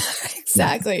right now.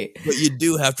 Exactly. But you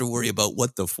do have to worry about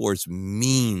what the Force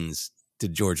means to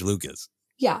George Lucas.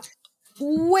 Yeah.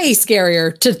 Way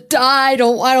scarier to die. I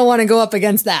don't want to go up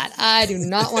against that. I do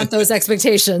not want those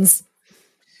expectations.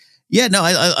 Yeah, no,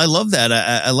 I love that.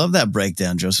 I love that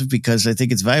breakdown, Joseph, because I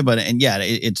think it's valuable. And yeah,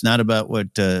 it's not about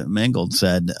what Mangold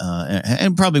said,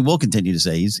 and probably will continue to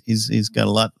say. He's got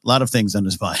a lot of things on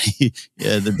his body.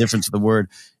 Yeah, the difference of the word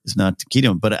is not key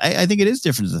to him, but I think it is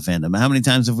different to the fandom. How many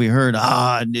times have we heard,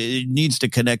 it needs to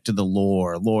connect to the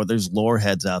lore? There's lore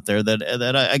heads out there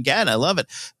that I love it,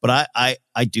 but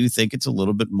I do think it's a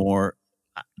little bit more.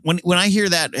 When I hear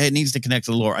that it needs to connect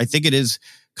to the lore, I think it is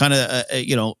kind of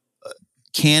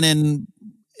canon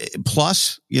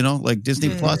plus, like Disney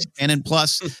Plus, canon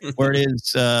plus, where it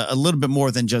is a little bit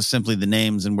more than just simply the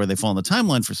names and where they fall in the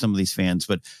timeline for some of these fans.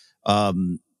 But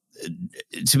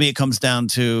to me, it comes down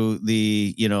to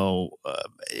the,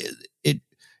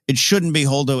 it shouldn't be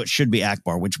Holdo, it should be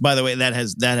Akbar, which, by the way, that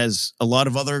has a lot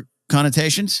of other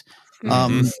connotations.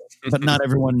 But not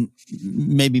everyone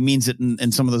maybe means it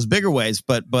in some of those bigger ways.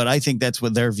 But I think that's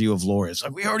what their view of lore is.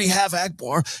 Like, we already have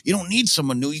Akbar. You don't need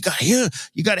someone new. You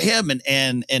got him,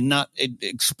 and not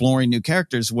exploring new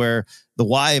characters. Where the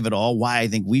why of it all, why I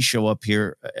think we show up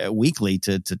here weekly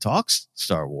to talk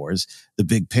Star Wars, the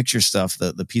big picture stuff,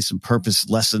 the peace and purpose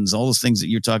lessons, all those things that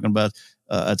you're talking about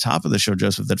atop of the show,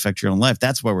 Joseph, that affect your own life.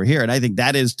 That's why we're here, and I think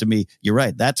that is, to me, you're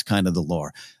right. That's kind of the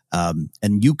lore.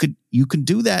 And you could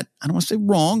do that. I don't want to say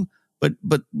wrong, but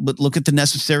look at the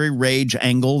necessary rage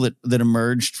angle that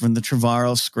emerged from the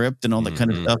Trevorrow script and all that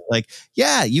kind of stuff. Like,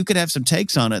 yeah, you could have some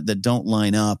takes on it that don't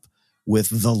line up with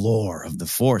the lore of the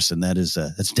Force, and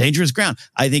that's dangerous ground.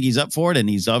 I think he's up for it, and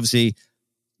he's obviously,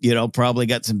 probably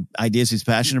got some ideas he's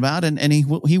passionate about, and he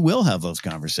will have those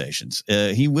conversations.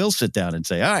 He will sit down and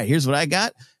say, all right, here's what I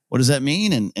got. What does that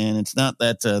mean? And it's not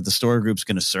that the story group's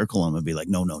going to circle him and be like,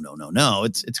 no.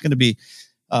 It's going to be,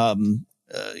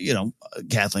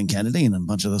 Kathleen Kennedy and a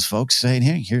bunch of those folks saying,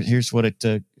 hey, here's what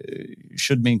it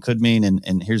should mean, could mean,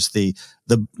 and here's the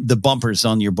bumpers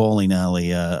on your bowling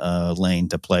alley lane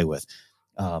to play with,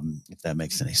 if that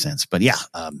makes any sense. But yeah,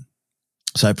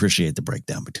 so I appreciate the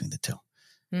breakdown between the two.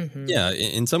 Mm-hmm. Yeah,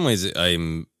 in some ways,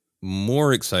 I'm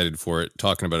more excited for it,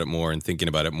 talking about it more and thinking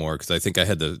about it more, because I think I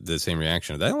had the same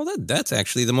reaction of that. Well, that's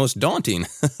actually the most daunting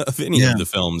of any of the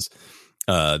films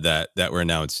that were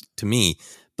announced to me.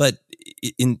 But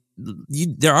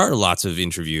there are lots of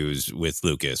interviews with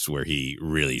Lucas where he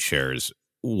really shares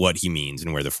what he means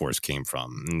and where the Force came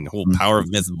from, and the whole Power of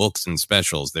Myth books and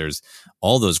specials. There's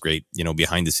all those great,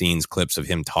 behind the scenes clips of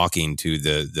him talking to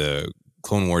the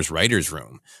Clone Wars writers'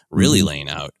 room, really laying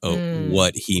out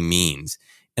what he means.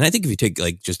 And I think if you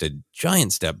take just a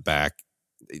giant step back,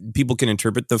 people can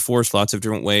interpret the Force lots of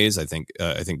different ways. I think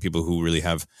people who really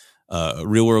have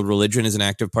real world religion as an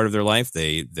active part of their life,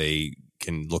 they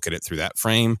can look at it through that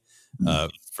frame.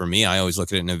 For me, I always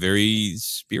look at it in a very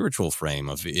spiritual frame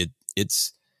of it.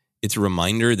 It's a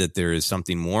reminder that there is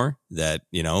something more, that,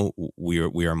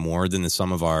 we are more than the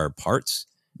sum of our parts,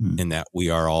 and that we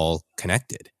are all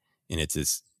connected. And it's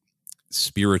this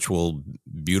spiritual,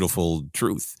 beautiful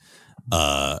truth.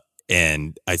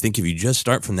 And I think if you just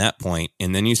start from that point,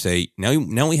 and then you say,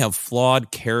 now we have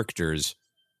flawed characters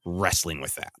wrestling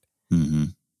with that. Mm-hmm.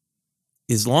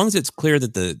 As long as it's clear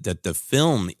that the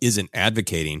film isn't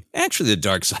advocating, actually the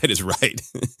dark side is right.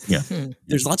 Yeah.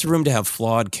 There's lots of room to have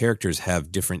flawed characters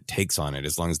have different takes on it,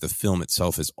 as long as the film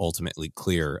itself is ultimately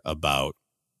clear about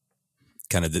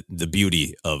kind of the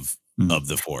beauty of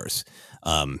the Force.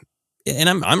 And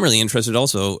I'm really interested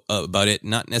also about it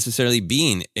not necessarily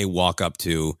being a walk up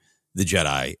to the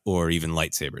Jedi or even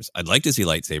lightsabers. I'd like to see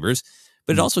lightsabers,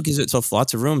 but it also gives itself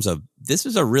lots of rooms of, this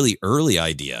is a really early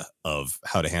idea of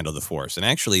how to handle the Force. And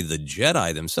actually the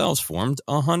Jedi themselves formed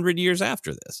 100 years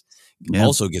after this. It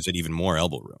also gives it even more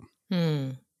elbow room.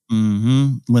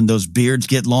 Mm-hmm. When those beards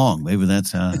get long, maybe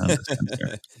that's how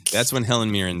that's when Helen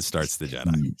Mirren starts the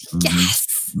Jedi.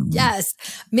 Yes.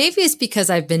 Maybe it's because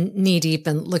I've been knee deep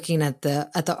and looking at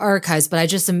the archives, but I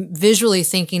just am visually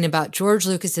thinking about George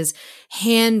Lucas's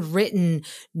handwritten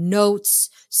notes,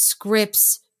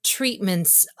 scripts,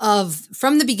 treatments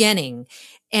from the beginning.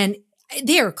 And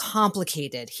they are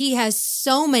complicated. He has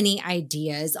so many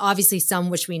ideas, obviously some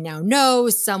which we now know,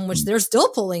 some which they're still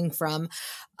pulling from.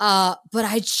 But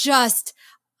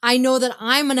I know that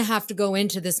I'm going to have to go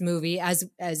into this movie as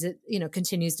it,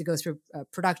 continues to go through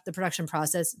the production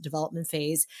process, development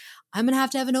phase. I'm going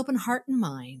to have an open heart and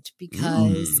mind,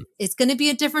 because it's going to be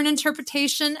a different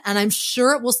interpretation. And I'm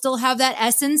sure it will still have that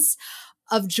essence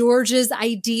of George's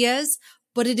ideas,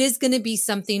 but it is going to be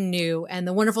something new. And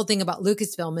the wonderful thing about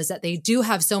Lucasfilm is that they do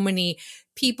have so many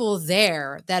people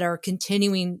there that are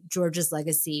continuing George's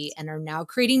legacy and are now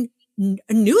creating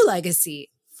a new legacy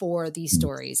for these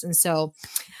stories. And so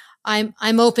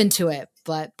I'm open to it,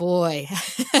 but boy,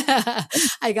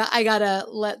 I gotta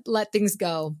let things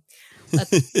go. Let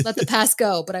the past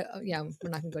go. But we're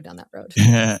not gonna go down that road.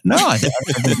 Yeah, no, I think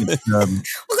it's,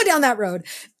 we'll go down that road.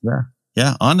 Yeah.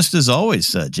 Yeah. Honest as always,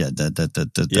 Jed, that's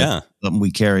something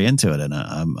we carry into it. And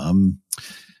I'm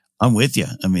with you.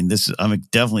 I mean, I'm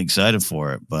definitely excited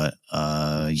for it, but,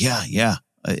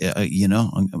 I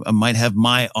might have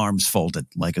my arms folded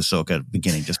like AHSOKA at the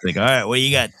beginning. Just like, all right, what do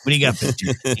you got? What do you got?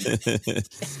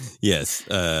 Yes.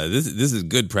 This is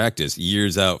good practice.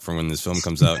 Years out from when this film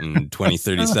comes out in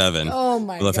 2037. Oh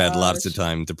my god. We'll have had lots of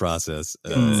time to process.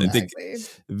 Exactly. I think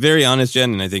very honest,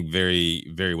 Jen, and I think very,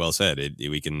 very well said.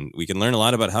 We can learn a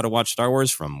lot about how to watch Star Wars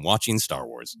from watching Star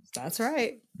Wars. That's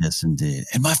right. Yes, indeed.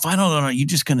 And my final note, you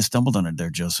just kind of stumbled on it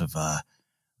there, Joseph.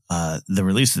 The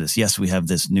release of this, yes, we have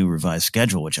this new revised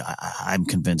schedule, which I'm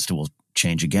convinced will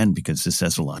change again because this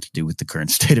has a lot to do with the current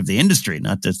state of the industry,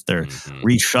 not that they're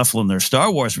reshuffling their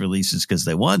Star Wars releases because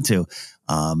they want to.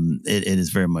 It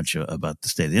is very much about the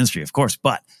state of the industry, of course.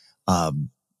 But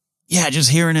just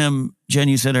hearing him, Jen,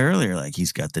 you said earlier, like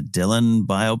he's got the Dylan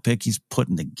biopic he's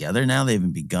putting together now. They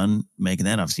haven't begun making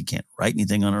that. Obviously, can't write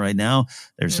anything on it right now.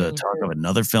 There's a talk of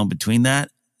another film between that.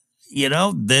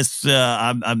 This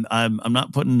I'm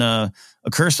not putting a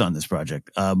curse on this project,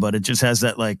 but it just has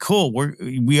that like, cool. We're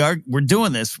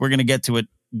doing this. We're going to get to it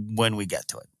when we get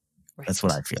to it. Right. That's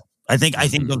what I feel. I think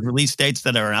those release dates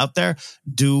that are out there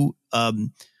do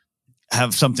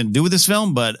have something to do with this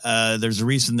film, but there's a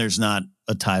reason there's not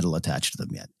a title attached to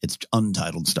them yet. It's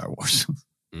untitled Star Wars.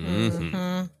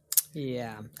 Mm-hmm.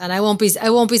 Yeah, and I won't be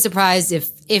surprised if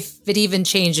it even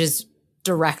changes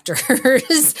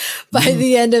directors by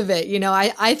the end of it.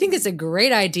 I think it's a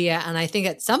great idea, and I think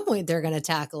at some point they're going to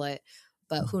tackle it,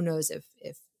 but who knows if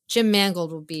Jim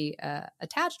Mangold will be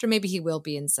attached, or maybe he will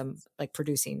be in some like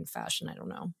producing fashion. I don't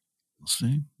know.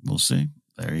 We'll see.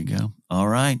 There you go. All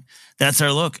right. That's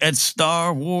our look at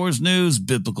Star Wars news,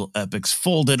 biblical epics,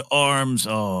 folded arms.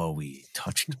 Oh, we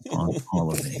touched on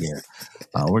all of it here.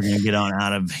 We're going to get on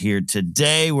out of here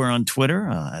today. We're on Twitter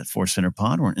at Force Center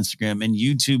Pod. We're on Instagram and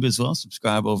YouTube as well.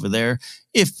 Subscribe over there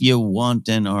if you want,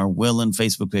 and our and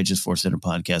Facebook page is Force Center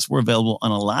Podcast. We're available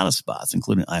on a lot of spots,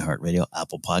 including iHeartRadio,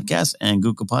 Apple Podcasts, and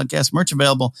Google Podcasts. Merch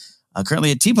available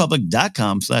currently at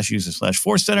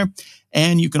tpublic.com/user/Force Center.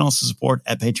 And you can also support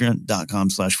at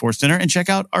patreon.com/Force Center and check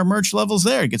out our merch levels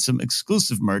there. Get some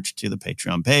exclusive merch to the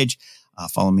Patreon page.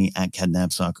 Follow me at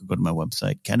AHSOKA. Go to my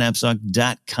website,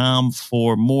 AHSOKA.com,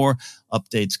 for more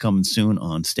updates coming soon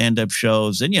on stand-up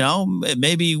shows. And,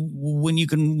 maybe when you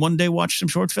can one day watch some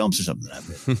short films or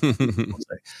something.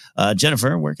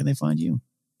 Jennifer, where can they find you?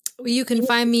 You can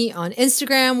find me on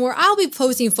Instagram, where I'll be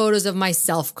posting photos of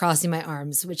myself crossing my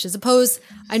arms, which is a pose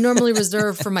I normally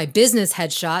reserve for my business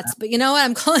headshots. But you know what?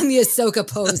 I'm calling the AHSOKA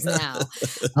pose now.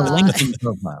 LinkedIn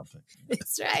profile.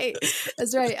 That's right.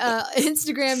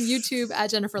 Instagram, YouTube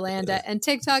at Jennifer Landa, and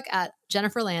TikTok at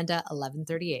Jennifer Landa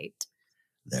 1138.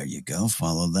 There you go.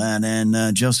 Follow that.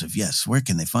 And Joseph, yes, where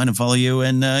can they find and follow you?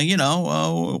 And,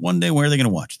 one day, where are they going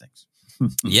to watch things?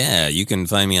 Yeah, you can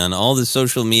find me on all the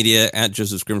social media. At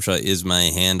Joseph Scrimshaw is my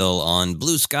handle. On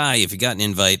Blue Sky, if you got an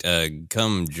invite,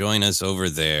 come join us over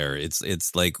there.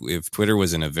 It's like if Twitter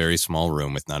was in a very small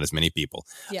room with not as many people.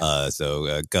 Yeah.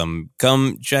 So come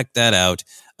check that out.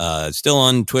 Still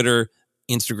on Twitter,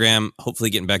 Instagram, hopefully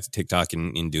getting back to TikTok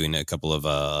and doing a couple of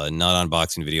not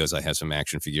unboxing videos. I have some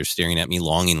action figures staring at me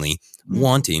longingly,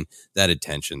 wanting that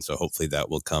attention. So hopefully that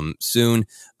will come soon.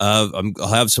 I'll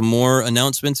have some more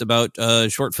announcements about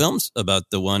short films, about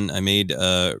the one I made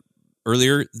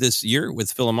earlier this year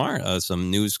with Phil Amar.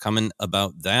 Some news coming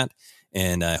about that.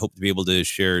 And I hope to be able to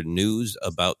share news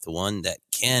about the one that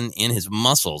Ken, in his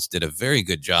muscles, did a very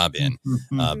good job in.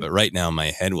 But right now,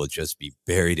 my head will just be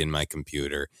buried in my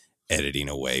computer, editing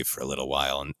away for a little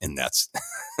while, and that's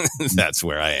that's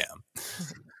where I am.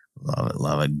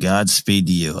 Love it. Godspeed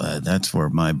to you. That's where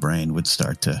my brain would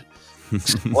start to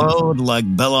explode like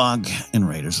Belloc in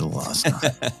Raiders of the Lost Ark.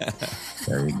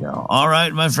 There you go. All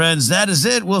right, my friends, that is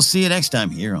it. We'll see you next time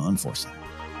here on Force Center.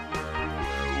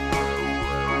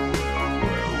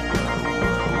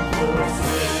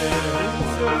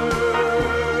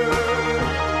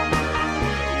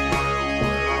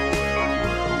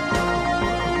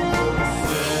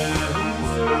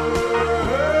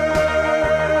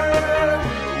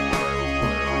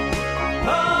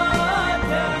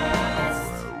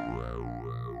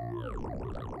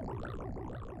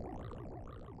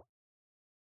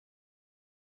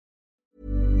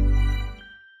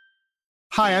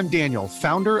 Hi, I'm Daniel,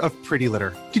 founder of Pretty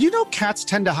Litter. Did you know cats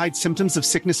tend to hide symptoms of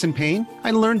sickness and pain? I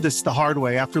learned this the hard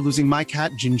way after losing my cat,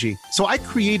 Gingy. So I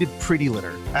created Pretty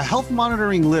Litter, a health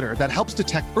monitoring litter that helps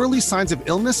detect early signs of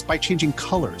illness by changing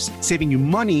colors, saving you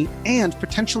money and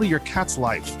potentially your cat's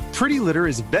life. Pretty Litter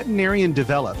is veterinarian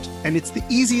developed, and it's the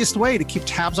easiest way to keep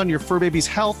tabs on your fur baby's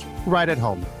health right at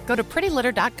home. Go to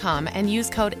prettylitter.com and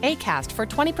use code ACAST for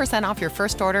 20% off your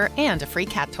first order and a free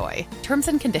cat toy. Terms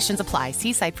and conditions apply.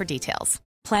 See site for details.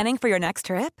 Planning for your next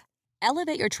trip?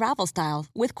 Elevate your travel style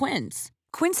with Quince.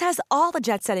 Quince has all the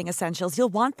jet-setting essentials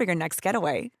you'll want for your next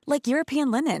getaway, like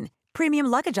European linen, premium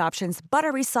luggage options,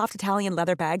 buttery soft Italian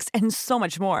leather bags, and so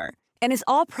much more. And is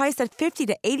all priced at 50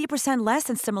 to 80% less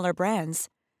than similar brands.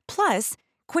 Plus,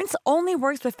 Quince only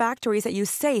works with factories that use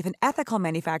safe and ethical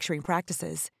manufacturing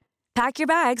practices. Pack your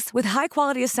bags with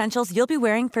high-quality essentials you'll be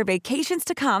wearing for vacations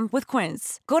to come with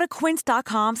Quince. Go to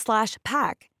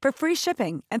quince.com/pack for free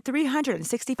shipping and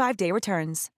 365-day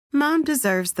returns. Mom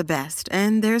deserves the best,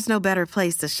 and there's no better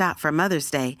place to shop for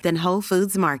Mother's Day than Whole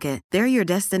Foods Market. They're your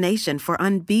destination for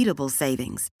unbeatable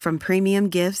savings, from premium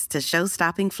gifts to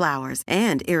show-stopping flowers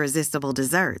and irresistible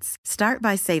desserts. Start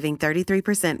by saving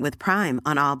 33% with Prime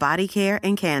on all body care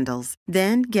and candles.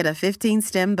 Then get a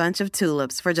 15-stem bunch of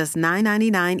tulips for just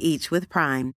 $9.99 each with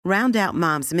Prime. Round out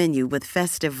Mom's menu with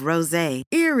festive rosé,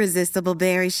 irresistible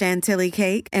berry chantilly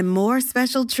cake, and more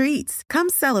special treats. Come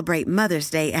celebrate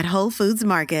Mother's Day at Whole Foods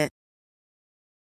Market.